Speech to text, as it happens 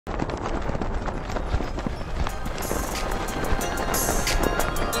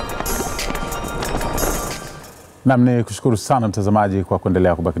Ni kushukuru sana mtazamaji kwa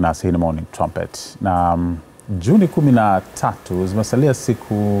kuendelea kubaki nasi. Hii ni Morning Trumpet. Na Juni 13 zimesalia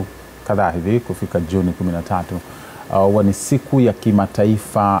siku kadhaa hivi kufika Juni 13. Ni siku ya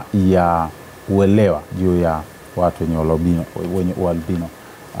kimataifa ya uelewa juu ya watu wenye Ualbino.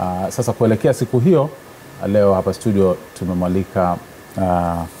 Sasa kuelekea siku hiyo, leo hapa studio tumemwalika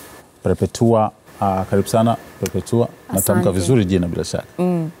Perpetua. Karibu sana Perpetua. Natamka vizuri jina bila shaka.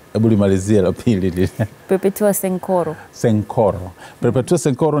 Hebu limalizie la pili. Perpetua Senkoro. Senkoro. Perpetua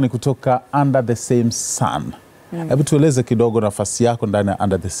Senkoro ni kutoka Under the Same Sun. Hebu tueleze kidogo nafasi yako ndani ya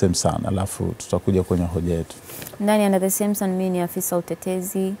Under the Same Sun, alafu tutakuja kwenye hoja yetu. Ndani ya Under the Same Sun mimi ni afisa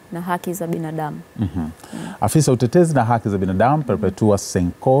utetezi na haki za binadamu. Afisa utetezi na haki za binadamu Perpetua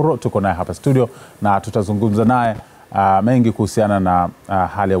Senkoro, tuko naye hapa studio na tutazungumza naye mengi kuhusiana na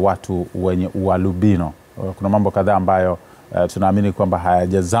hali ya watu wenye ualbino. Kuna mambo kadhaa ambayo tunaamini kwamba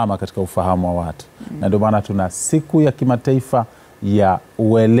hayajazama katika ufahamu wa watu. Na ndio maana tuna siku ya kimataifa ya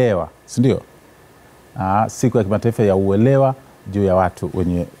uelewa, si ndio? Siku ya kimataifa ya uelewa juu ya watu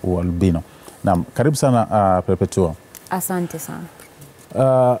wenye ualbino. Naam, karibu sana Perpetua. Asante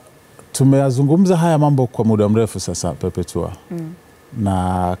sana. Tumeyazungumza haya mambo kwa muda mrefu sasa Perpetua.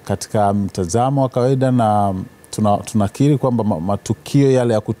 Na katika mtazamo wa kawaida na tunakiri kwamba matukio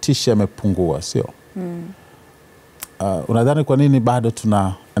yale ya kutisha yamepungua, sio? Unadhani kwa nini bado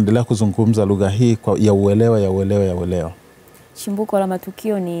tunaendelea kuzungumza lugha hii ya uelewa? Chimbuko la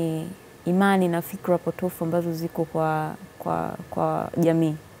matukio ni imani na fikra potofu ambazo ziko kwa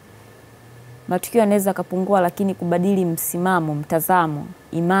jamii. Matukio yanaweza kupungua, lakini kubadili msimamo, mtazamo,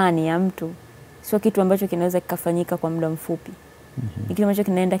 imani ya mtu sio kitu ambacho kinaweza kikafanyika kwa muda mfupi. Ni kitu ambacho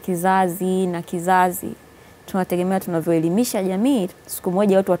kinaenda kizazi na kizazi. Tunategemea tunavyoelimisha jamii, siku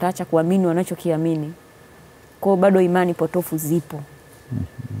moja watu wataacha kuamini wanachokiamini. Kwa bado imani potofu zipo.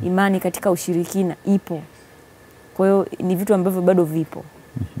 Imani katika ushirikina ipo. Kwa hiyo ni vitu ambavyo bado vipo.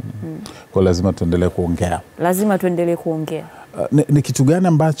 Kwa lazima tuendelee kuongea. Lazima tuendelee kuongea. Ni kitu gani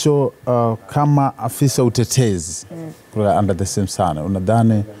ambacho kama afisa utetezi kwa Under the Same Sun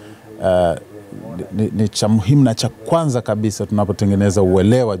unadhani ni cha muhimu na cha kwanza kabisa tunapotengeneza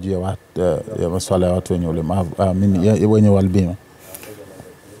uelewa juu ya masuala ya watu wenye ulemavu, wenye ualbino?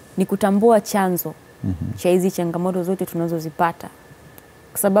 Ni kutambua chanzo cha hizi changamoto zote tunazozipata.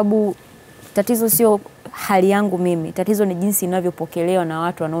 Kwa sababu tatizo sio hali yangu mimi, tatizo ni jinsi inavyopokelewa na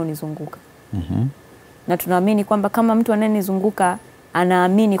watu wanaonizunguka. Na tunaamini kwamba kama mtu anayenizunguka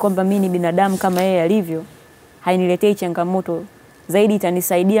anaamini kwamba mimi ni binadamu kama yeye alivyo, hainiletei changamoto, zaidi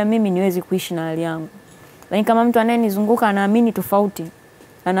itanisaidia mimi niweze kuishi na hali yangu. Lakini kama mtu anayenizunguka anaamini tofauti,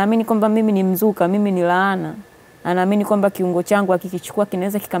 anaamini kwamba mimi ni mzuka, mimi ni laana, anaamini kwamba kiungo changu akikichukua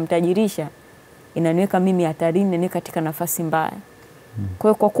kinaweza kikamtajirisha, inaniweka mimi hatarini, ni katika nafasi mbaya.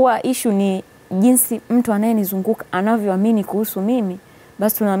 Kwa kuwa issue ni jinsi mtu anayenizunguka anavyoamini kuhusu mimi,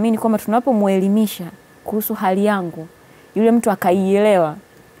 basi tunaamini kwamba tunapomuelimisha kuhusu hali yangu, yule mtu akaielewa,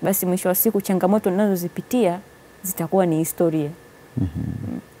 basi mwisho wa siku changamoto ninazozipitia zitakuwa ni historia.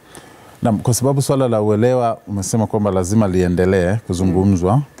 Na kwa sababu swala la uelewa umesema kwamba lazima liendelee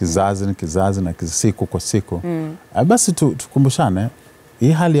kuzungumzwa kizazi na siku kwa siku. Basi tukumbushane,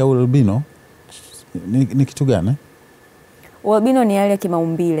 hii hali ya ualbino ni kitu gani? Ualbino ni hali ya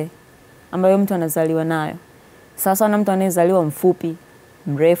kimaumbile ambayo mtu anazaliwa nayo. Sasa na mtu anayezaliwa mfupi,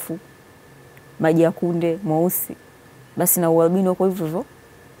 mrefu, maji ya kunde, mweusi, basi na ualbino kwa hivyo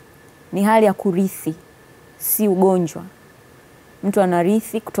ni hali ya kurithi, si ugonjwa. Mtu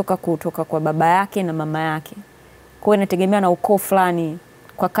anarithi kutoka kwa baba yake na mama yake. Kwa hiyo inategemea na ukoo fulani,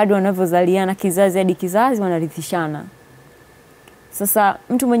 kwa kadri wanavyozaliana kizazi hadi kizazi wanarithishana. Sasa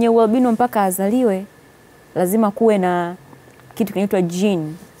mtu mwenye ualbino mpaka azaliwe lazima kuwe na kitu kinaitwa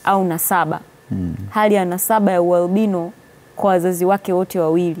gene au nasaba. Hali ya nasaba ya ualbino kwa wazazi wake wote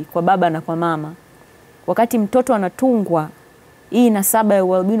wawili, kwa baba na kwa mama. Wakati mtoto anatungwa, hii nasaba ya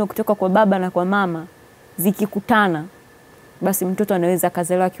ualbino kutoka kwa baba na kwa mama zikikutana, basi mtoto anaweza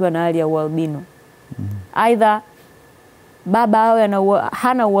kazaliwa akiwa na hali ya ualbino. Aidha baba awe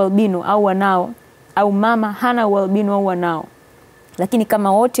hana ualbino au wanao, au mama hana ualbino au wanao. Lakini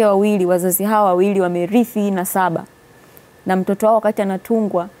kama wote wawili, wazazi hawa wawili wamerithi nasaba, na mtoto wao wakati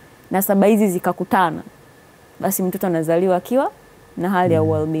anatungwa nasaba hizi zikakutana, basi mtoto anazaliwa akiwa na hali ya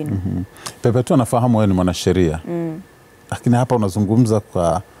ualbino. Perpetua, nafahamu wewe ni mwanasheria. Lakini hapa unazungumza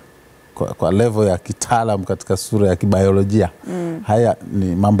kwa level ya kitaalam katika sura ya kibiolojia. Haya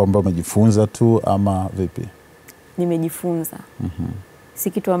ni mambo ambayo umejifunza tu ama vipi? Nimejifunza.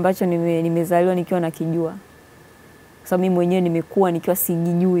 Si kitu ambacho nimezaliwa nikiwa nakijua. Sasa mimi mwenyewe nimekuwa nikiwa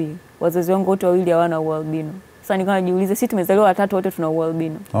sijijui. Wazazi wangu wote wawili hawana ualbino. Sasa nikawa najiuliza, sisi tumezaliwa watatu wote tuna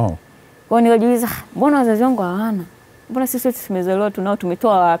ualbino. Kwa hiyo nikajiuliza, mbona wazazi wangu hawana? Mbona sisi wote tumezaliwa tunao,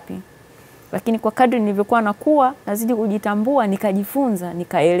 tumetoa wapi? Lakini kwa kadri nilivyokuwa nakuwa, nazidi kujitambua, nikajifunza,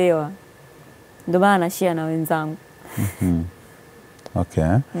 nikaelewa. Ndio maana nashare na wenzangu. Okay.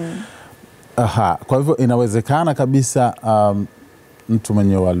 Aha, kwa hivyo inawezekana kabisa mtu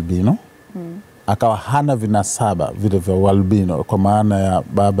mwenye ualbino akawa hana vinasaba vile vya ualbino kwa maana ya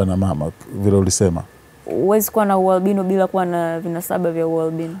baba na mama vile ulisema. Huwezi kuwa na ualbino bila kuwa na vinasaba vya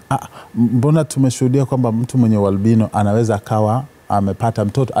ualbino. Mbona tumeshuhudia kwamba mtu mwenye ualbino anaweza akawa amepata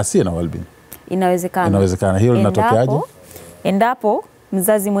mtoto asiye na ualbino? Inawezekana. Inawezekana. Hiyo linatokeaje? Endapo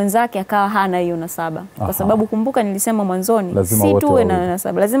mzazi mwenzake akawa hana hiyo nasaba. Kwa sababu kumbuka nilisema mwanzoni, si tu uwe na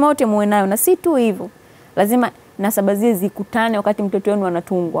nasaba, lazima wote muwe nayo, na si tu hivyo. Lazima nasaba zile zikutane wakati mtoto wenu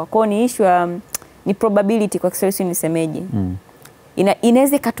anatungwa. Kwa hiyo ni issue ni probability kwa Kiswahili nisemeje.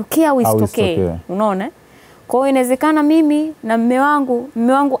 Inaweza katokea au isitokee. Unaona? Kwa hiyo inawezekana mimi na mume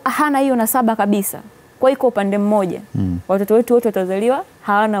wangu hana hiyo nasaba kabisa. Kwa iko upande mmoja. Watoto wetu wote watazaliwa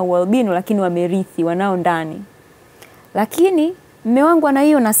hawana ualbino lakini wamerithi, wanao ndani. Lakini mume wangu ana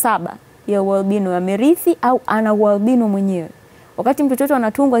hiyo nasaba ya ualbino, amerithi au ana ualbino mwenyewe. Wakati mtoto wetu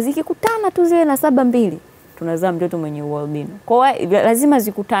anatungwa, zikikutana tu zile nasaba mbili, tunazaa mtoto mwenye ualbino. Kwa hiyo lazima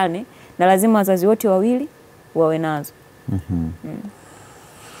zikutane na lazima wazazi wote wawili wawe nazo.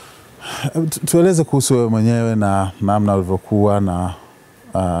 Tueleze kuhusu wewe mwenyewe na namna ulivyokuwa na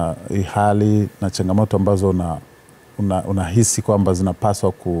hali na changamoto ambazo unahisi kwamba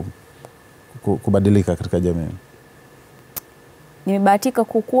zinapaswa kubadilika katika jamii. Nimebahatika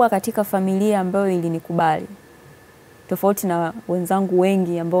kukua katika familia ambayo ilinikubali. Tofauti na wenzangu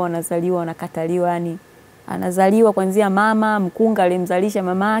wengi ambao wanazaliwa wanakataliwa, yani anazaliwa kuanzia mama mkunga alimzalisha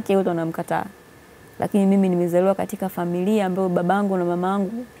mama yake wote wanamkataa. Lakini mimi nimezaliwa katika familia ambayo babangu na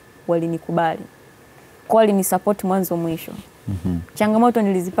mamangu walinikubali. Kwa walinisupport mwanzo mwisho. Changamoto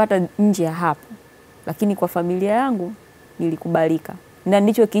nilizipata nje ya hapo, lakini kwa familia yangu nilikubalika. Na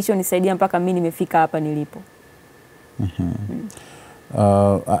ndicho kilichonisaidia mpaka mimi nimefika hapa nilipo.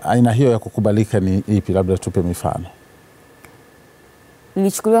 Aina hiyo ya kukubalika ni ipi? Labda tupe mifano.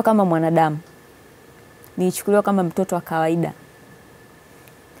 Nilichukuliwa kama mwanadamu. Nilichukuliwa kama mtoto wa kawaida.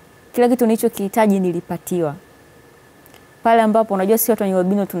 Kila kitu nilichokihitaji nilipatiwa. Pale ambapo unajua sisi watu wenye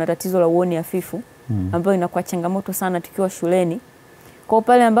ualbino tuna tatizo la uoni hafifu, ambayo inakuwa changamoto sana tukiwa shuleni. Kwa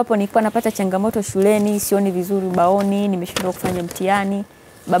pale ambapo nilikuwa napata changamoto shuleni, sioni vizuri ubaoni, nimeshindwa kufanya mtihani,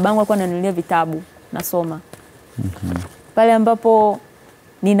 babangu alikuwa ananinunulia vitabu, nasoma. Pale ambapo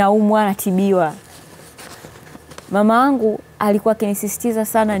ninaumwa natibiwa, mama yangu alikuwa akinisisitiza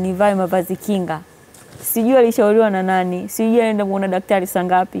sana nivae mavazi kinga. Sijui alishauriwa na nani, sijui aenda kuona daktari saa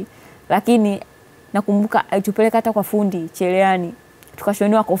ngapi, lakini nakumbuka alitupeleka hata kwa fundi cherehani,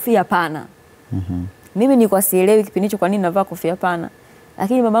 tukashoniwa kofia pana. Mimi nilikuwa sielewi kipindi hicho kwa nini navaa kofia pana.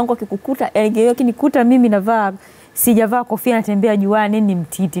 Lakini mamangu akikukuta, akinikuta mimi navaa sijavaa kofia natembea juani ni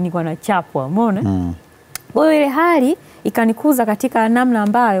mtiti, nilikuwa nachapwa, umeona? Kwa hiyo ile hali ikanikuza katika namna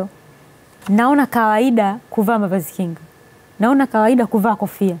ambayo naona kawaida kuvaa mavazi kinga. Naona kawaida kuvaa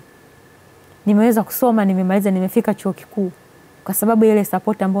kofia. Nimeweza kusoma, nimemaliza, nimefika chuo kikuu kwa sababu ile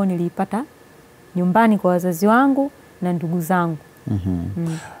support ambayo niliipata nyumbani kwa wazazi wangu na ndugu zangu.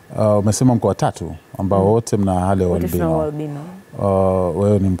 Umesema mko watatu ambao wote mna hali ya ualbino.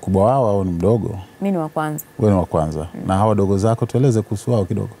 Wewe ni mkubwa wao au ni mdogo? Mimi ni wa kwanza. Wewe ni wa kwanza. Na hao wadogo zako tueleze kuhusu wao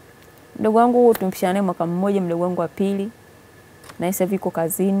kidogo. Mdogo wangu tumepishana naye mwaka mmoja, mdogo wangu wa pili. Na sasa yuko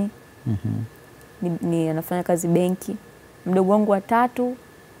kazini. Ni anafanya kazi benki. Mdogo wangu wa tatu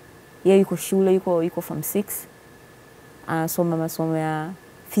yeye yuko shule, yuko form 6. Anasoma masomo ya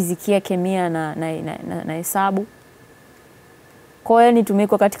fizikia, kemia na hesabu. Kwa hiyo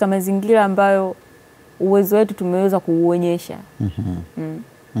tumeko katika mazingira ambayo uwezo wetu tumeweza kuuonyesha.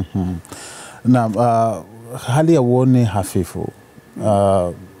 Na hali ya uoni hafifu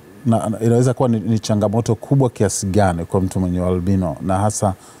inaweza kuwa ni changamoto kubwa kiasi gani kwa mtu mwenye ualbino na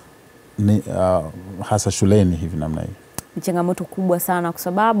hasa shuleni hivi namna hii? Ni changamoto kubwa sana kwa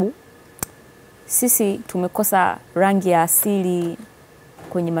sababu sisi tumekosa rangi ya asili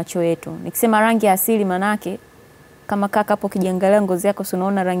kwenye macho yetu. Nikisema rangi ya asili manake kama kaka hapo kijiangalia ngozi yako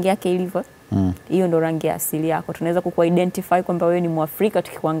unaona rangi yake ilivyo. Hiyo ndo rangi ya asili yako. Tunaweza kukuidentify kwamba wewe ni Mwafrika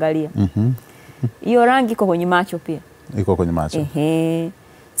tukikuangalia. Hiyo rangi iko kwenye macho pia. Iko kwenye macho.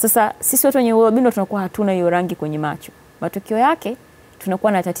 Sasa sisi watu wenye ualbino tunakuwa hatuna hiyo rangi kwenye macho. Matokeo yake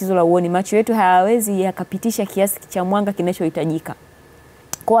tunakuwa na tatizo la uoni. Macho yetu hayawezi yakapitisha kiasi cha mwanga kinachohitajika.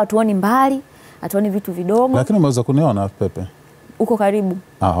 Kwa hatuoni mbali, hatuoni vitu vidogo. Lakini umeweza kuniona Pepe. Uko karibu.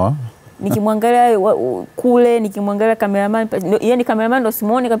 nikimwangalia kule, nikimwangalia cameraman, yani cameraman ndo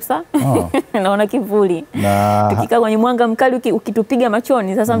simuone kabisa. Naona kivuli. Tukikaa kwenye mwanga mkali ukitupiga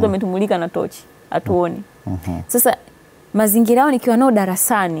machoni, sasa mtu ametumulika na tochi, hatuoni. Sasa mazingira yao nikiwa nao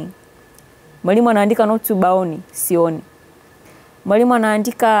darasani, mwalimu anaandika notes ubaoni, sioni. Mwalimu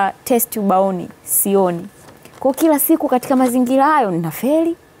anaandika test ubaoni, sioni. Kwa kila siku katika mazingira hayo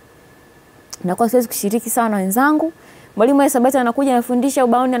ninafeli. Nakuwa siwezi kushiriki sana na wenzangu. Mwalimu wa hisabati anakuja anafundisha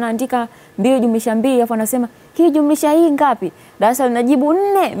ubaoni, anaandika 2 jumlisha 2, alafu anasema hii jumlisha hii ngapi? Darasa linajibu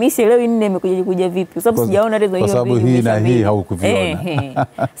 4. Mimi sielewi 4 imekuja vipi? Kwa sababu sijaona hizo hiyo. Kwa sababu hii na hii haukuviona.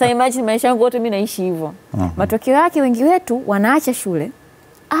 Sasa imagine maisha yangu yote mimi naishi hivyo. Matokeo yake wengi wetu wanaacha shule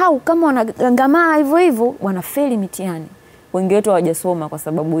au kama wanagangamaa hivyo hivyo wanafeli mitihani. Wengi wetu hawajasoma kwa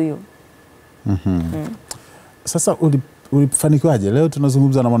sababu hiyo. Sasa ulifanikiwaje? Leo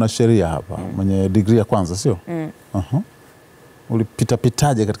tunazungumza na mwanasheria hapa mwenye degree ya kwanza, sio?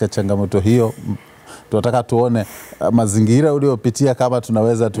 Ulipita-pitaje katika changamoto hiyo? Tunataka tuone mazingira uliopitia kama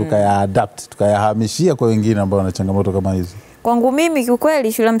tunaweza tukaya-adapt, tukayahamishia kwa wengine ambao wana changamoto kama hizo. Kwangu mimi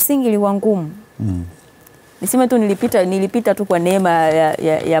kiukweli shule msingi ilikuwa ngumu. Niseme tu nilipita tu kwa neema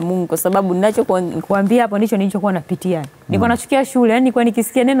ya Mungu, kwa sababu ninachokuambia hapo ndicho nilichokuwa napitia. Nilikuwa nachukia shule, yani nilikuwa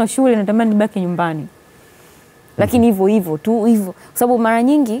nikisikia neno shule natamani nibaki nyumbani. Lakini hivyo tu hivyo. Kwa sababu mara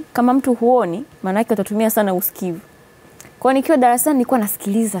nyingi kama mtu huoni, maana yake utatumia sana usikivu. Kwa nikiwa darasani nilikuwa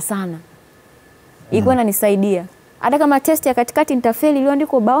nasikiliza sana. Ilikuwa inanisaidia. Hata kama test ya katikati nitafeli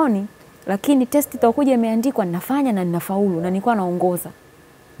iliyoandikwa ubaoni, lakini test itakuja imeandikwa ninafanya na ninafaulu na nilikuwa naongoza.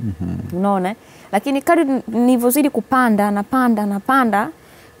 Unaona? Lakini kadri nilivyozidi kupanda napanda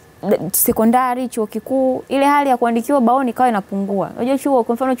sekondari, chuo kikuu, ile hali ya kuandikiwa ubaoni kawa inapungua. Unajua chuo,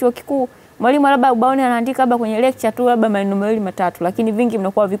 kwa mfano chuo kikuu, mwalimu labda ubaoni anaandika labda kwenye lecture tu labda maneno 2 3, lakini vingi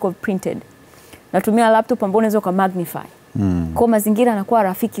vinakuwa viko printed. Natumia laptop ambayo unaweza ka magnify. Kwa mazingira yanakuwa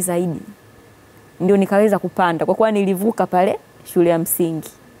rafiki zaidi. Ndio nikaweza kupanda kwa kuwa nilivuka pale shule ya msingi.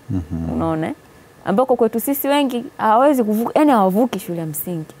 Unaona? Ambako kwetu sisi wengi hawawezi kuvuka, yani hawavuki shule ya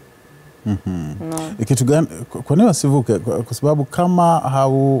msingi. Kitu gani kwa nini wasivuke? Kwa sababu kama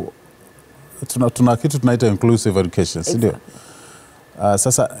tuna kitu tunaita inclusive education, ndio?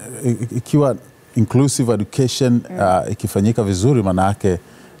 Sasa ikiwa inclusive education ikifanyika vizuri, maana yake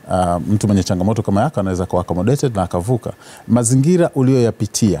mtu mwenye changamoto kama yako anaweza kuwa accommodated na akavuka. Mazingira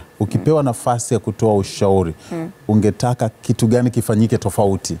uliyoyapitia, ukipewa nafasi ya kutoa ushauri, ungetaka kitu gani kifanyike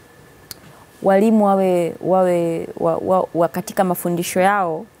tofauti? Walimu wawe katika mafundisho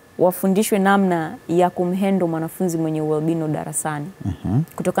yao wafundishwe namna ya kumhendo mwanafunzi mwenye ualbino darasani.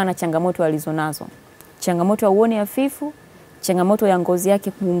 Kutokana na changamoto alizonazo. Changamoto ya uoni hafifu, changamoto ya ngozi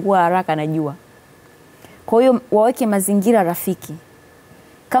yake kuungua haraka na jua. Kwa hiyo waweke mazingira rafiki.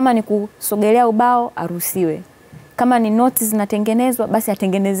 Kama ni kusogelea ubao aruhusiwe. Kama ni notes zinatengenezwa basi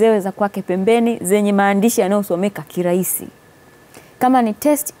atengenezewe za kwake pembeni zenye maandishi yanayosomeka kirahisi. Kama ni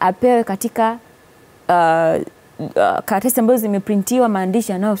test apewe katika karatasi ambazo zimeprintiwa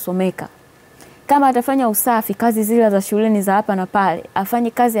maandishi yanayosomeka. Kama atafanya usafi, kazi zile za shuleni za hapa na pale,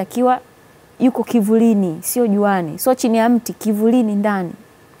 afanye kazi akiwa yuko kivulini, sio juani, sio chini ya mti, kivulini ndani.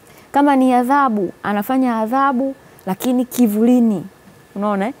 Kama ni adhabu, anafanya adhabu lakini kivulini.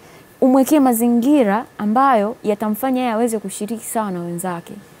 Unaona? Umwekee mazingira ambayo yatamfanya yeye aweze kushiriki sawa na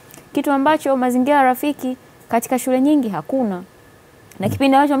wenzake. Kitu ambacho mazingira rafiki katika shule nyingi hakuna. Na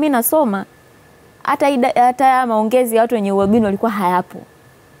kipindi ambacho mimi nasoma hata maongezi ya watu wenye ualbino walikuwa hayapo.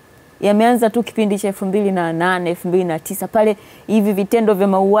 Yameanza tu kipindi cha 2008, 2009 pale hivi vitendo vya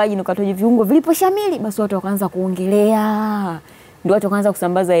mauaji na ukatoaji viungo viliposhamili, basi watu wakaanza kuongelea. Ndio watu wakaanza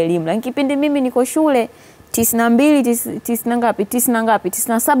kusambaza elimu. Lakini kipindi mimi niko shule 92, 90 ngapi, 90 ngapi,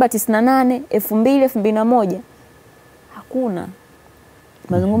 97, 98, 2000, 2001 hakuna.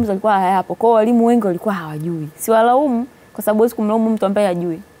 Mazungumzo yalikuwa hayapo. Kwa walimu wengi walikuwa hawajui. Siwalaumu kwa sababu huwezi kumlaumu mtu ambaye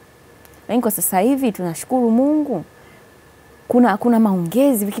hajui. Lakini kwa sasa hivi tunashukuru Mungu. Kuna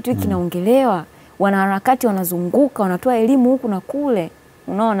maongezi, kitu hiki kinaongelewa, wanaharakati wanazunguka, wanatoa elimu huku na kule.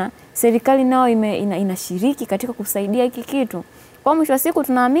 Unaona? Serikali nao inashiriki katika kusaidia hiki kitu. Kwa mwisho wa siku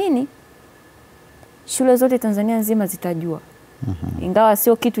tunaamini shule zote Tanzania nzima zitajua. Ingawa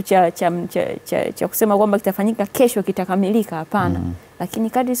sio kitu cha kusema kwamba kitafanyika kesho kitakamilika, hapana. Lakini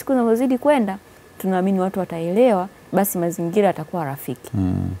kadri siku zinazozidi kwenda tunaamini watu wataelewa, basi mazingira yatakuwa rafiki.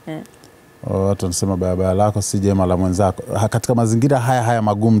 Watu wanasema barabara lako si jema la mwenzako. Katika mazingira haya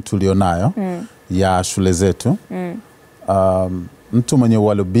magumu tulionayo ya shule zetu, mtu mwenye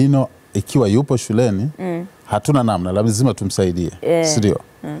ualbino ikiwa yupo shuleni, hatuna namna, lazima tumsaidie. Sio?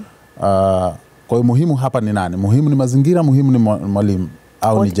 Kwa hiyo muhimu hapa ni nani? Muhimu ni mazingira, muhimu ni mwalimu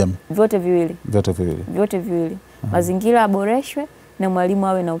au ni jamii? Vyote viwili. Vyote viwili. Mazingira yaboreshwe na mwalimu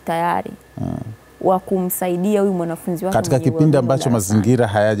awe na utayari wa kumsaidia huyu mwanafunzi wake katika kipindi ambacho mazingira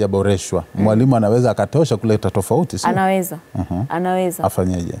hayajaboreshwa. Mwalimu anaweza akatosha kuleta tofauti, sio? Anaweza. Anaweza.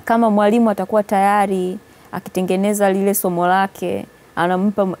 Afanyeje? Kama mwalimu atakuwa tayari akitengeneza lile somo lake,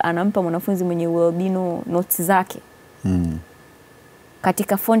 anampa mwanafunzi mwenye ualbino notes zake.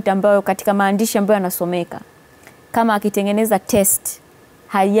 Katika font ambayo, katika maandishi ambayo yanasomeka. Kama akitengeneza test,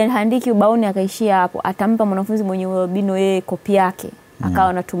 haandiki ubaoni akaishia hapo, atampa mwanafunzi mwenye ualbino yeye kopi yake akawa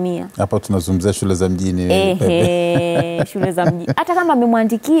anatumia. Hapo tunazungumzia shule za mjini. Shule za mjini. Hata kama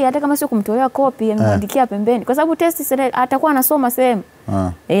amemwandikia, hata kama sio kumtolea kopi, amemwandikia pembeni. Kwa sababu test atakuwa anasoma sehemu.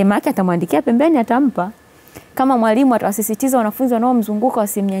 Maana atamwandikia pembeni, atampa. Kama mwalimu atawasisitiza wanafunzi wanaomzunguka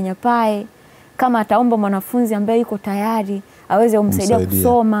wasimnyanyapae. Kama ataomba mwanafunzi ambaye yuko tayari aweze kumsaidia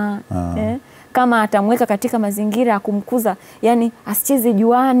kusoma. Kama atamweka katika mazingira ya kumkuza, yani asicheze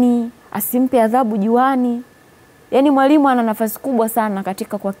juani, asimpe adhabu juani. Yani mwalimu ana nafasi kubwa sana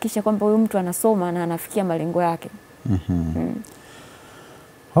katika kuhakikisha kwamba huyu mtu anasoma na anafikia malengo yake.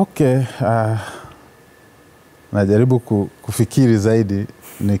 Okay, najaribu kufikiri zaidi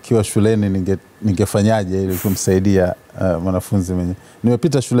nikiwa shuleni ningefanyaje ili kumsaidia mwanafunzi mwenye.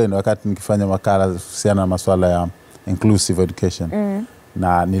 Nimepita shuleni wakati nikifanya makala kuhusiana na masuala ya inclusive education.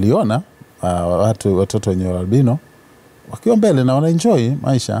 Na niliona watoto wenye ualbino wakiwa mbele na wanaenjoy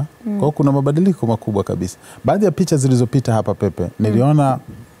maisha. Kwa hiyo kuna mabadiliko makubwa kabisa. Baadhi ya picha zilizopita hapa Pepe, niliona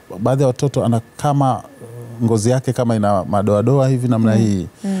baadhi ya watoto ana kama ngozi yake kama ina madoadoa hivi namna hii.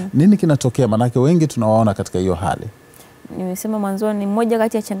 Nini kinatokea? Manake wengi tunawaona katika hiyo hali. Nimesema mwanzo ni mmoja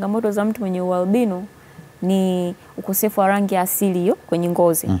kati ya changamoto za mtu mwenye ualbino ni ukosefu wa rangi ya asili hiyo kwenye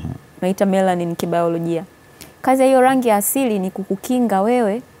ngozi. Tunaita melanin kibiolojia. Kazi ya hiyo rangi ya asili ni kukukinga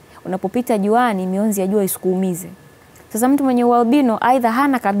wewe unapopita juani mionzi ya jua isikuumize. Sasa mtu mwenye ualbino aidha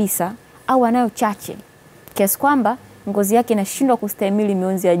hana kabisa au anayo chache, kiasi kwamba ngozi yake inashindwa kustahimili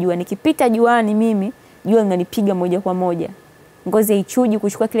mionzi ya jua. Nikipita juani mimi, jua linanipiga moja kwa moja. Ngozi haichuji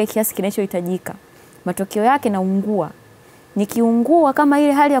kuchukua kile kiasi kinachohitajika. Matokeo yake naungua. Nikiungua, kama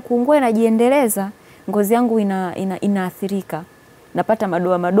ile hali ya kuungua inajiendeleza, ngozi yangu inaathirika. Napata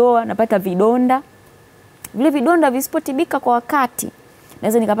madoa, napata vidonda. Vile vidonda visipotibika kwa wakati,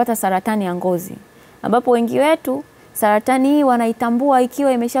 naweza nikapata saratani ya ngozi. Ambapo wengi wetu saratani hii wanaitambua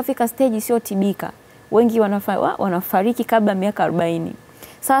ikiwa imeshafika stage isiyotibika. Wengi wanafariki kabla miaka 40.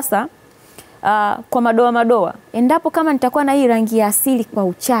 Sasa kwa madoa, endapo kama nitakuwa na hii rangi ya asili kwa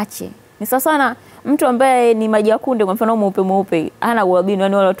uchache, ni sawa sana mtu ambaye ni maji ya kunde, kwa mfano mweupe hana ualbino,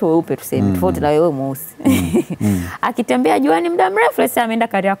 yani wale watu weupe tuseme, tofauti na wewe mweusi. Akitembea juani muda mrefu, sasa ameenda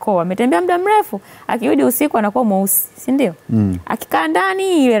Kariakoo, ametembea muda mrefu, akirudi usiku anakuwa mweusi, si ndio? Akikaa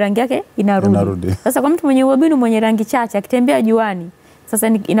ndani ile rangi yake inarudi. Sasa kwa mtu mwenye ualbino mwenye rangi chache akitembea juani, sasa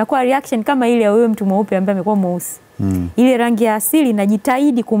inakuwa reaction kama ile ya wewe mtu mweupe ambaye amekuwa mweusi. Ile rangi ya asili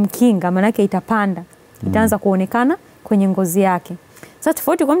inajitahidi kumkinga, maana yake itapanda. Itaanza kuonekana kwenye ngozi yake. Sasa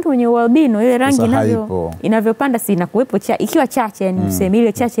tofauti kwa mtu mwenye ualbino, ile rangi inavyopanda si inakuwepo ikiwa chache, yani useme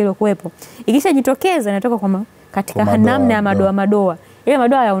ile chache ile kuwepo. Ikishajitokeza inatoka katika namna ya madoa. Ile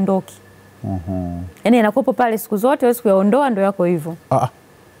madoa yaondoki. Yani yanakuwepo pale siku zote, wewe kuyaondoa ndio yako hivyo.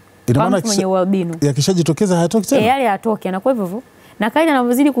 Ina maana mwenye ualbino yakishajitokeza hayatoki tena. Yale hayatoki, yanakuwa hivyo. Na kaida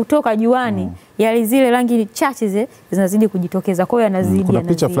anavyozidi kutoka juani, yale zile rangi chache zinazidi kujitokeza. Kwa hiyo yanazidi. Kuna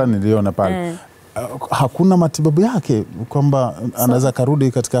picha fulani niliona pale. Hakuna matibabu yake kwamba anaweza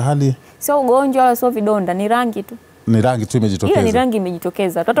karudi katika hali, sio ugonjwa wala sio vidonda, ni rangi tu. Ni rangi tu imejitokeza. Hiyo ni rangi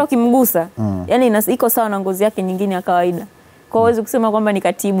imejitokeza. Hata ukimgusa, yani iko sawa na ngozi yake nyingine ya kawaida. Kwa hiyo huwezi kusema kwamba ni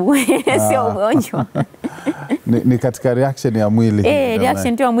katibu, sio ugonjwa. Ni katika reaction ya mwili.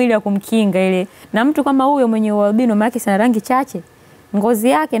 Reaction tu ya mwili ya kumkinga ile. Na mtu kama huyo mwenye ualbino maana sana rangi chache, ngozi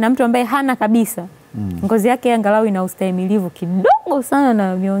yake, na mtu ambaye hana kabisa, ngozi yake angalau ina ustahimilivu kidogo sana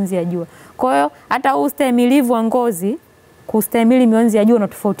na mionzi ya jua. Kwa hiyo hata ustahimilivu wa ngozi kustahimili mionzi ya jua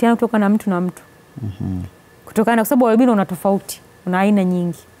unatofautiana kutoka na mtu na mtu. Kutokana kwa sababu ualbino una tofauti, una aina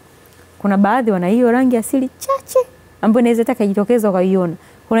nyingi. Kuna baadhi wana hiyo rangi asili chache ambayo inaweza itakajitokeza ukaiona.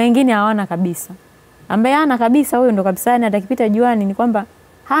 Kuna wengine hawana kabisa. Ambaye hana kabisa, huyo ndo kabisa na atakipita juani ni kwamba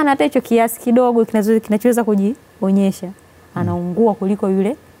hana hata hicho kiasi kidogo kinachoweza kujionyesha. Anaungua kuliko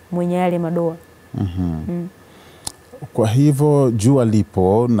yule mwenye yale madoa. Kwa hivyo jua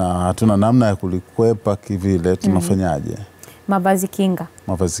lipo na hatuna namna ya kulikwepa kivile, tunafanyaje? Mavazi kinga.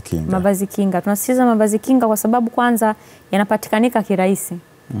 Mavazi kinga. Tunasisitiza mavazi kinga kwa sababu kwanza yanapatikanika kirahisi.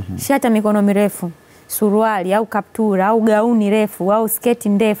 Shati mikono mirefu, suruali au kaptura au gauni refu au sketi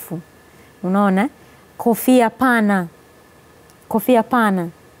ndefu. Unaona? Kofia pana.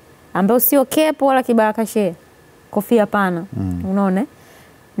 Ambayo sio kepo wala kibarakashe. Kofia pana. Unaona?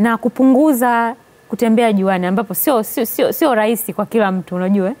 Na kupunguza kutembea juani, ambapo sio rahisi kwa kila mtu,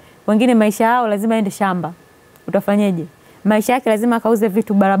 unajua. Wengine maisha yao lazima aende shamba, utafanyeje? Maisha yake lazima akauze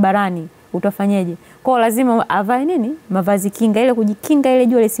vitu barabarani, utafanyeje? Kwa lazima avae nini? Mavazi kinga, ile kujikinga ile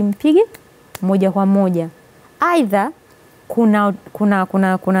jua lisimpige moja kwa moja. Aidha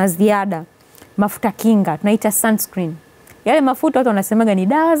kuna ziada mafuta kinga, tunaita sunscreen. Yale mafuta watu wanasemaga ni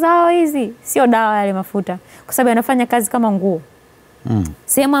dawa zao hizi, sio dawa yale mafuta, kwa sababu yanafanya kazi kama nguo.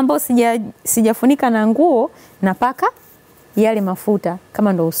 Sehemu ambayo sijafunika na nguo napaka yale mafuta,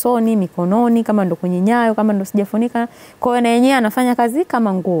 kama ndo usoni, mikononi, kama ndo kwenye nyayo, kama ndo sijafunika. Kwa hiyo na yenyewe anafanya kazi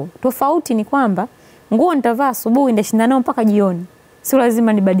kama nguo. Tofauti ni kwamba nguo nitavaa asubuhi ndashinda nayo mpaka jioni, sio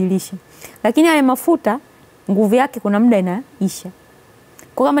lazima nibadilishe. Lakini yale mafuta nguvu yake kuna muda inaisha.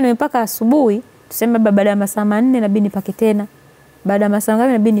 Kwa kama nimepaka asubuhi, tuseme baada ya masaa 4 inabidi nipake tena, baada ya masaa ngapi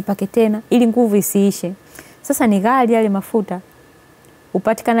inabidi nipake tena, ili nguvu isiishe. Sasa ni ghali yale mafuta,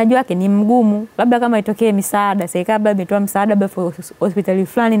 upatikanaji wake ni mgumu. Labda kama itokee misaada, serikali labda imetoa msaada hospitali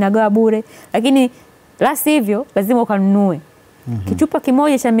fulani inagawa bure, lakini la sivyo lazima ukanunue. Kichupa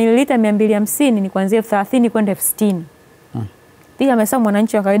kimoja cha mililita 250 ni kuanzia 30 kwenda 60. Piga mahesabu,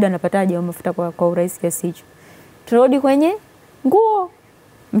 mwananchi wa kawaida anapataje mafuta kwa urahisi kiasi hicho? Turudi kwenye nguo.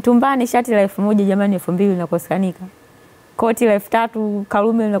 Mtumbani shati la 1000 jamani, 2000 linakosekanika. Koti la 3000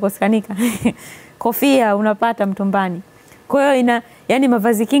 kalume linakosekanika. Kofia unapata mtumbani. Kwa hiyo yani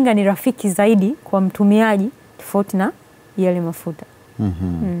mavazi kinga ni rafiki zaidi kwa mtumiaji tofauti na yale mafuta.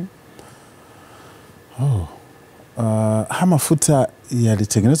 Haya mafuta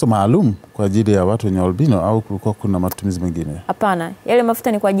yalitengenezwa maalum kwa ajili ya watu wenye albino au kulikuwa kuna matumizi mengine? Hapana, yale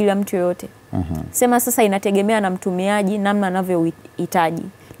mafuta ni kwa ajili ya mtu yoyote. Sema sasa inategemea na mtumiaji namna anavyohitaji.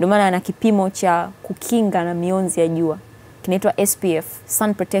 Ndio maana ana kipimo cha kukinga na mionzi ya jua. Kinaitwa SPF,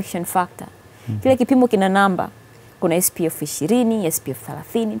 Sun Protection Factor. Kile kipimo kina namba. Kuna SPF 20, SPF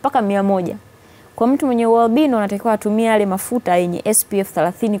 30 mpaka 100. Kwa mtu mwenye ualbino anatakiwa atumie yale mafuta yenye SPF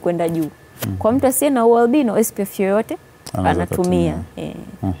 30 kwenda juu. Kwa mtu asiye na ualbino SPF yoyote anatumia.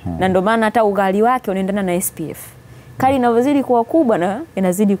 Na ndio maana hata ughali wake unaendana na SPF. Kali inavyozidi kuwa kubwa na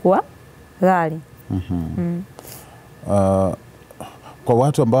inazidi kuwa ghali. Kwa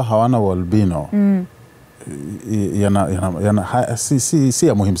watu ambao hawana ualbino si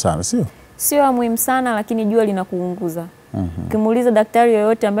ya muhimu sana, sio? Sio ya muhimu sana, lakini jua linakuunguza. Ukimuuliza daktari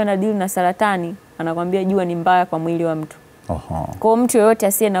yoyote ambaye anadili na saratani, anakuambia jua ni mbaya kwa mwili wa mtu. Kwa mtu yoyote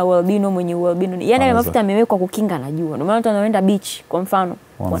asiye na ualbino, mwenye ualbino, yani ile mafuta yamewekwa kukinga na jua. Ndio maana watu wanaenda beach kwa mfano,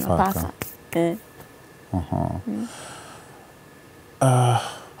 wanapaka.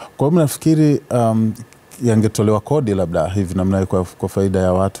 Kwa hiyo mnafikiri yangetolewa kodi labda hivi namna kwa faida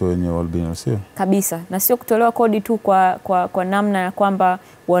ya watu wenye ualbino, sio? Kabisa. Na sio kutolewa kodi tu kwa namna ya kwamba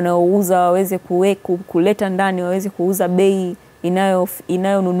wanaouza waweze kuleta ndani, waweze kuuza bei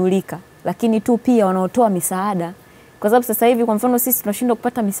inayonunulika, lakini tu pia wanaotoa misaada. Kwa sababu sasa hivi kwa mfano sisi tunashindwa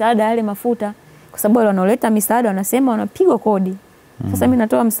kupata misaada yale mafuta kwa sababu wale wanaoleta misaada wanasema wanapigwa kodi. Sasa mimi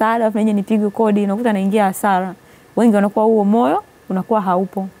natoa msaada afu nje nipigwe kodi, nakuta naingia hasara. Wengi wanakuwa huo moyo unakuwa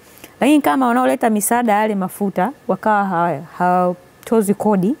haupo. Lakini kama wanaoleta misaada yale mafuta wakawa hawatozwi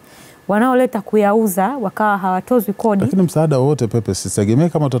kodi, wanaoleta kuyauza wakawa hawatozwi kodi. Lakini msaada wote Pepe sitegemee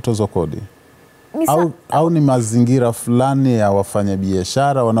kama utatozwa kodi. Au ni mazingira fulani ya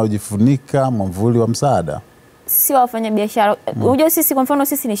wafanyabiashara wanaojifunika mwavuli wa msaada? Sio wafanyabiashara. Unajua sisi kwa mfano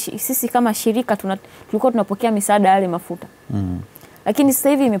sisi kama shirika tulikuwa tunapokea misaada yale mafuta. Lakini sasa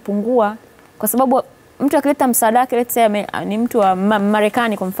hivi imepungua kwa sababu mtu akileta msaada wake, let's say ni mtu wa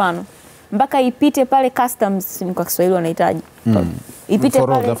Marekani kwa mfano, mpaka ipite pale customs, ni kwa Kiswahili wanahitaji.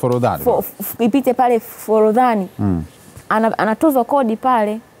 Ipite pale forodhani. Anatozwa kodi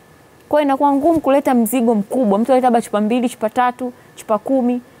pale. Kwa hiyo inakuwa ngumu kuleta mzigo mkubwa. Mtu analeta chupa 2, chupa 3, chupa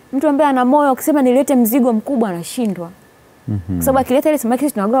 10. Mtu ambaye ana moyo akisema nilete mzigo mkubwa anashindwa. Kwa sababu akileta ile samaki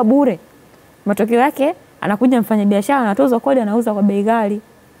sisi tunagawa bure. Matokeo yake anakuja mfanyabiashara anatozwa kodi, anauza kwa bei ghali.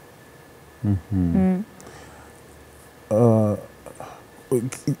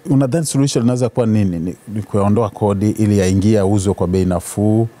 Unadhani solution inaweza kuwa nini? Ni kuondoa kodi ili yaingie auzwe kwa bei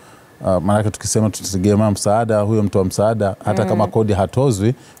nafuu? Maana tukisema tutegemea msaada, huyo mtu wa msaada hata kama kodi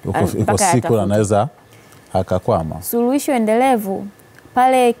hatozwi iko siku anaweza akakwama. Suluhisho endelevu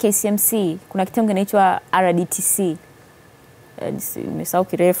pale KCMC kuna kitengo kinaitwa RDTC. Nimesahau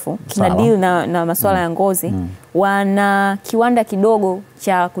kirefu. Kina deal na masuala ya ngozi. Wana kiwanda kidogo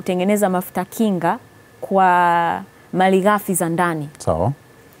cha kutengeneza mafuta kinga kwa malighafi za ndani. Sawa.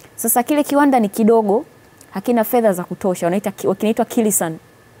 Sasa kile kiwanda ni kidogo, hakina fedha za kutosha, kinaitwa Kilisan.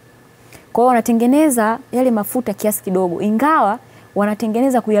 Kwa hiyo wanatengeneza yale mafuta kiasi kidogo, ingawa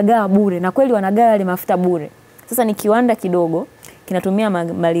wanatengeneza kuyagawa bure, na kweli wanagawa yale mafuta bure. Sasa ni kiwanda kidogo, kinatumia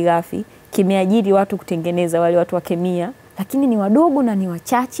malighafi, kimeajiri watu kutengeneza, wale watu wa kemia, lakini ni wadogo na ni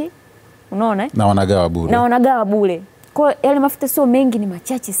wachache, unaona, na wanagawa bure. Kwa yale mafuta sio mengi, ni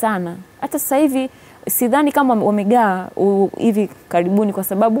machache sana. Hata sasa hivi sidhani kama wamegawa hivi karibuni, kwa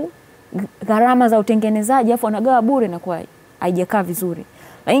sababu gharama za utengenezaji afu wanagawa bure na kwa haijakaa vizuri.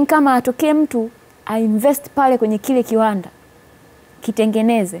 Lakini kama atokee mtu ainvest pale kwenye kile kiwanda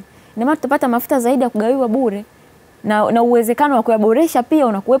kitengeneze, ina maana tutapata mafuta zaidi ya kugawiwa bure, na uwezekano wa kuyaboresha pia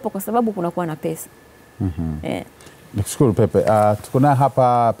unakuwepo kwa sababu kunakuwa na pesa. Nikushukuru Pepe. Tuko naye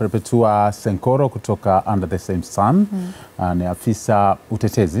hapa Perpetua Senkoro kutoka Under the Same Sun. Ni afisa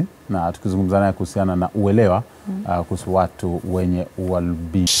utetezi na tukizungumza naye kuhusiana na uelewa kuhusu watu wenye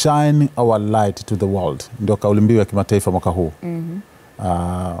ualbino. Shine our light to the world, ndio kaulimbiu ya kimataifa mwaka huu.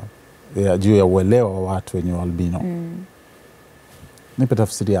 Juu ya uelewa wa watu wenye ualbino. Nipe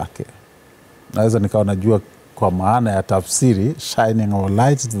tafsiri yake. Naweza nikawa najua kwa maana ya tafsiri shining our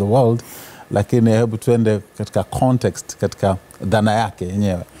light to the world, lakini hebu tuende katika context, katika dhana yake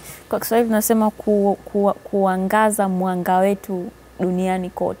yenyewe. Kwa Kiswahili tunasema kuangaza mwanga wetu duniani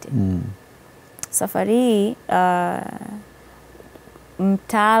kote. Safari hii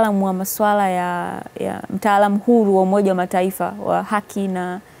mtaalamu wa masuala ya mtaalamu huru wa Umoja wa Mataifa wa haki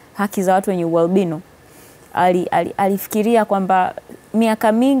na haki za watu wenye ualbino alifikiria kwamba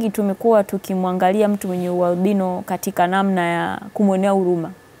miaka mingi tumekuwa tukimwangalia mtu mwenye ualbino katika namna ya kumwonea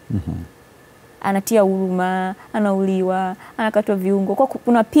huruma. Anatia huruma, anauliwa, anakatwa viungo. Kwa